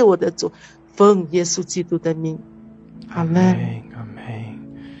感谢我的主，奉耶稣基督的名，阿们，阿们，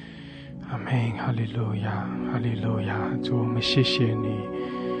阿们，哈利路亚，哈利路亚。主，我们谢谢你。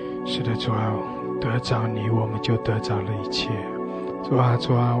是的，主啊，得着你，我们就得着了一切。主啊，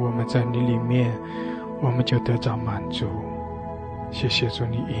主啊，我们在你里面，我们就得着满足。谢谢主，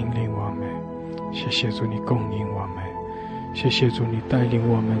你引领我们；谢谢主，你供应我们；谢谢主，你带领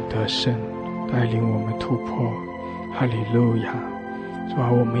我们得胜，带领我们突破。哈利路亚！主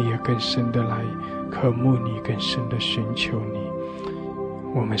啊，我们也更深的来渴慕你，更深的寻求你。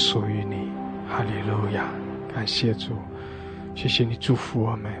我们属于你。哈利路亚！感谢主，谢谢你祝福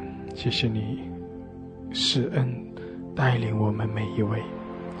我们，谢谢你施恩带领我们每一位。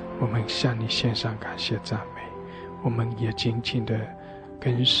我们向你献上感谢赞美，我们也紧紧地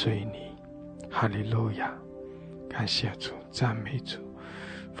跟随你。哈利路亚！感谢主，赞美主，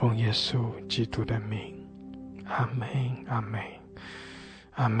奉耶稣基督的名，阿们，阿们，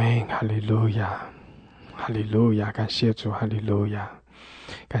阿们。哈利路亚，哈利路亚！感谢主，哈利路亚！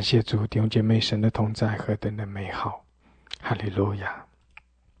感谢主，弟兄姐妹，神的同在何等的美好！哈利路亚！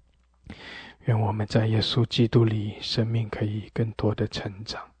愿我们在耶稣基督里，生命可以更多的成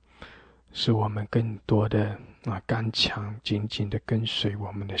长，使我们更多的刚强，紧紧的跟随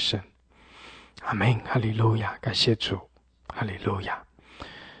我们的神。阿们，哈利路亚！感谢主，哈利路亚！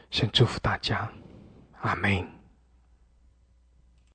神祝福大家，阿们。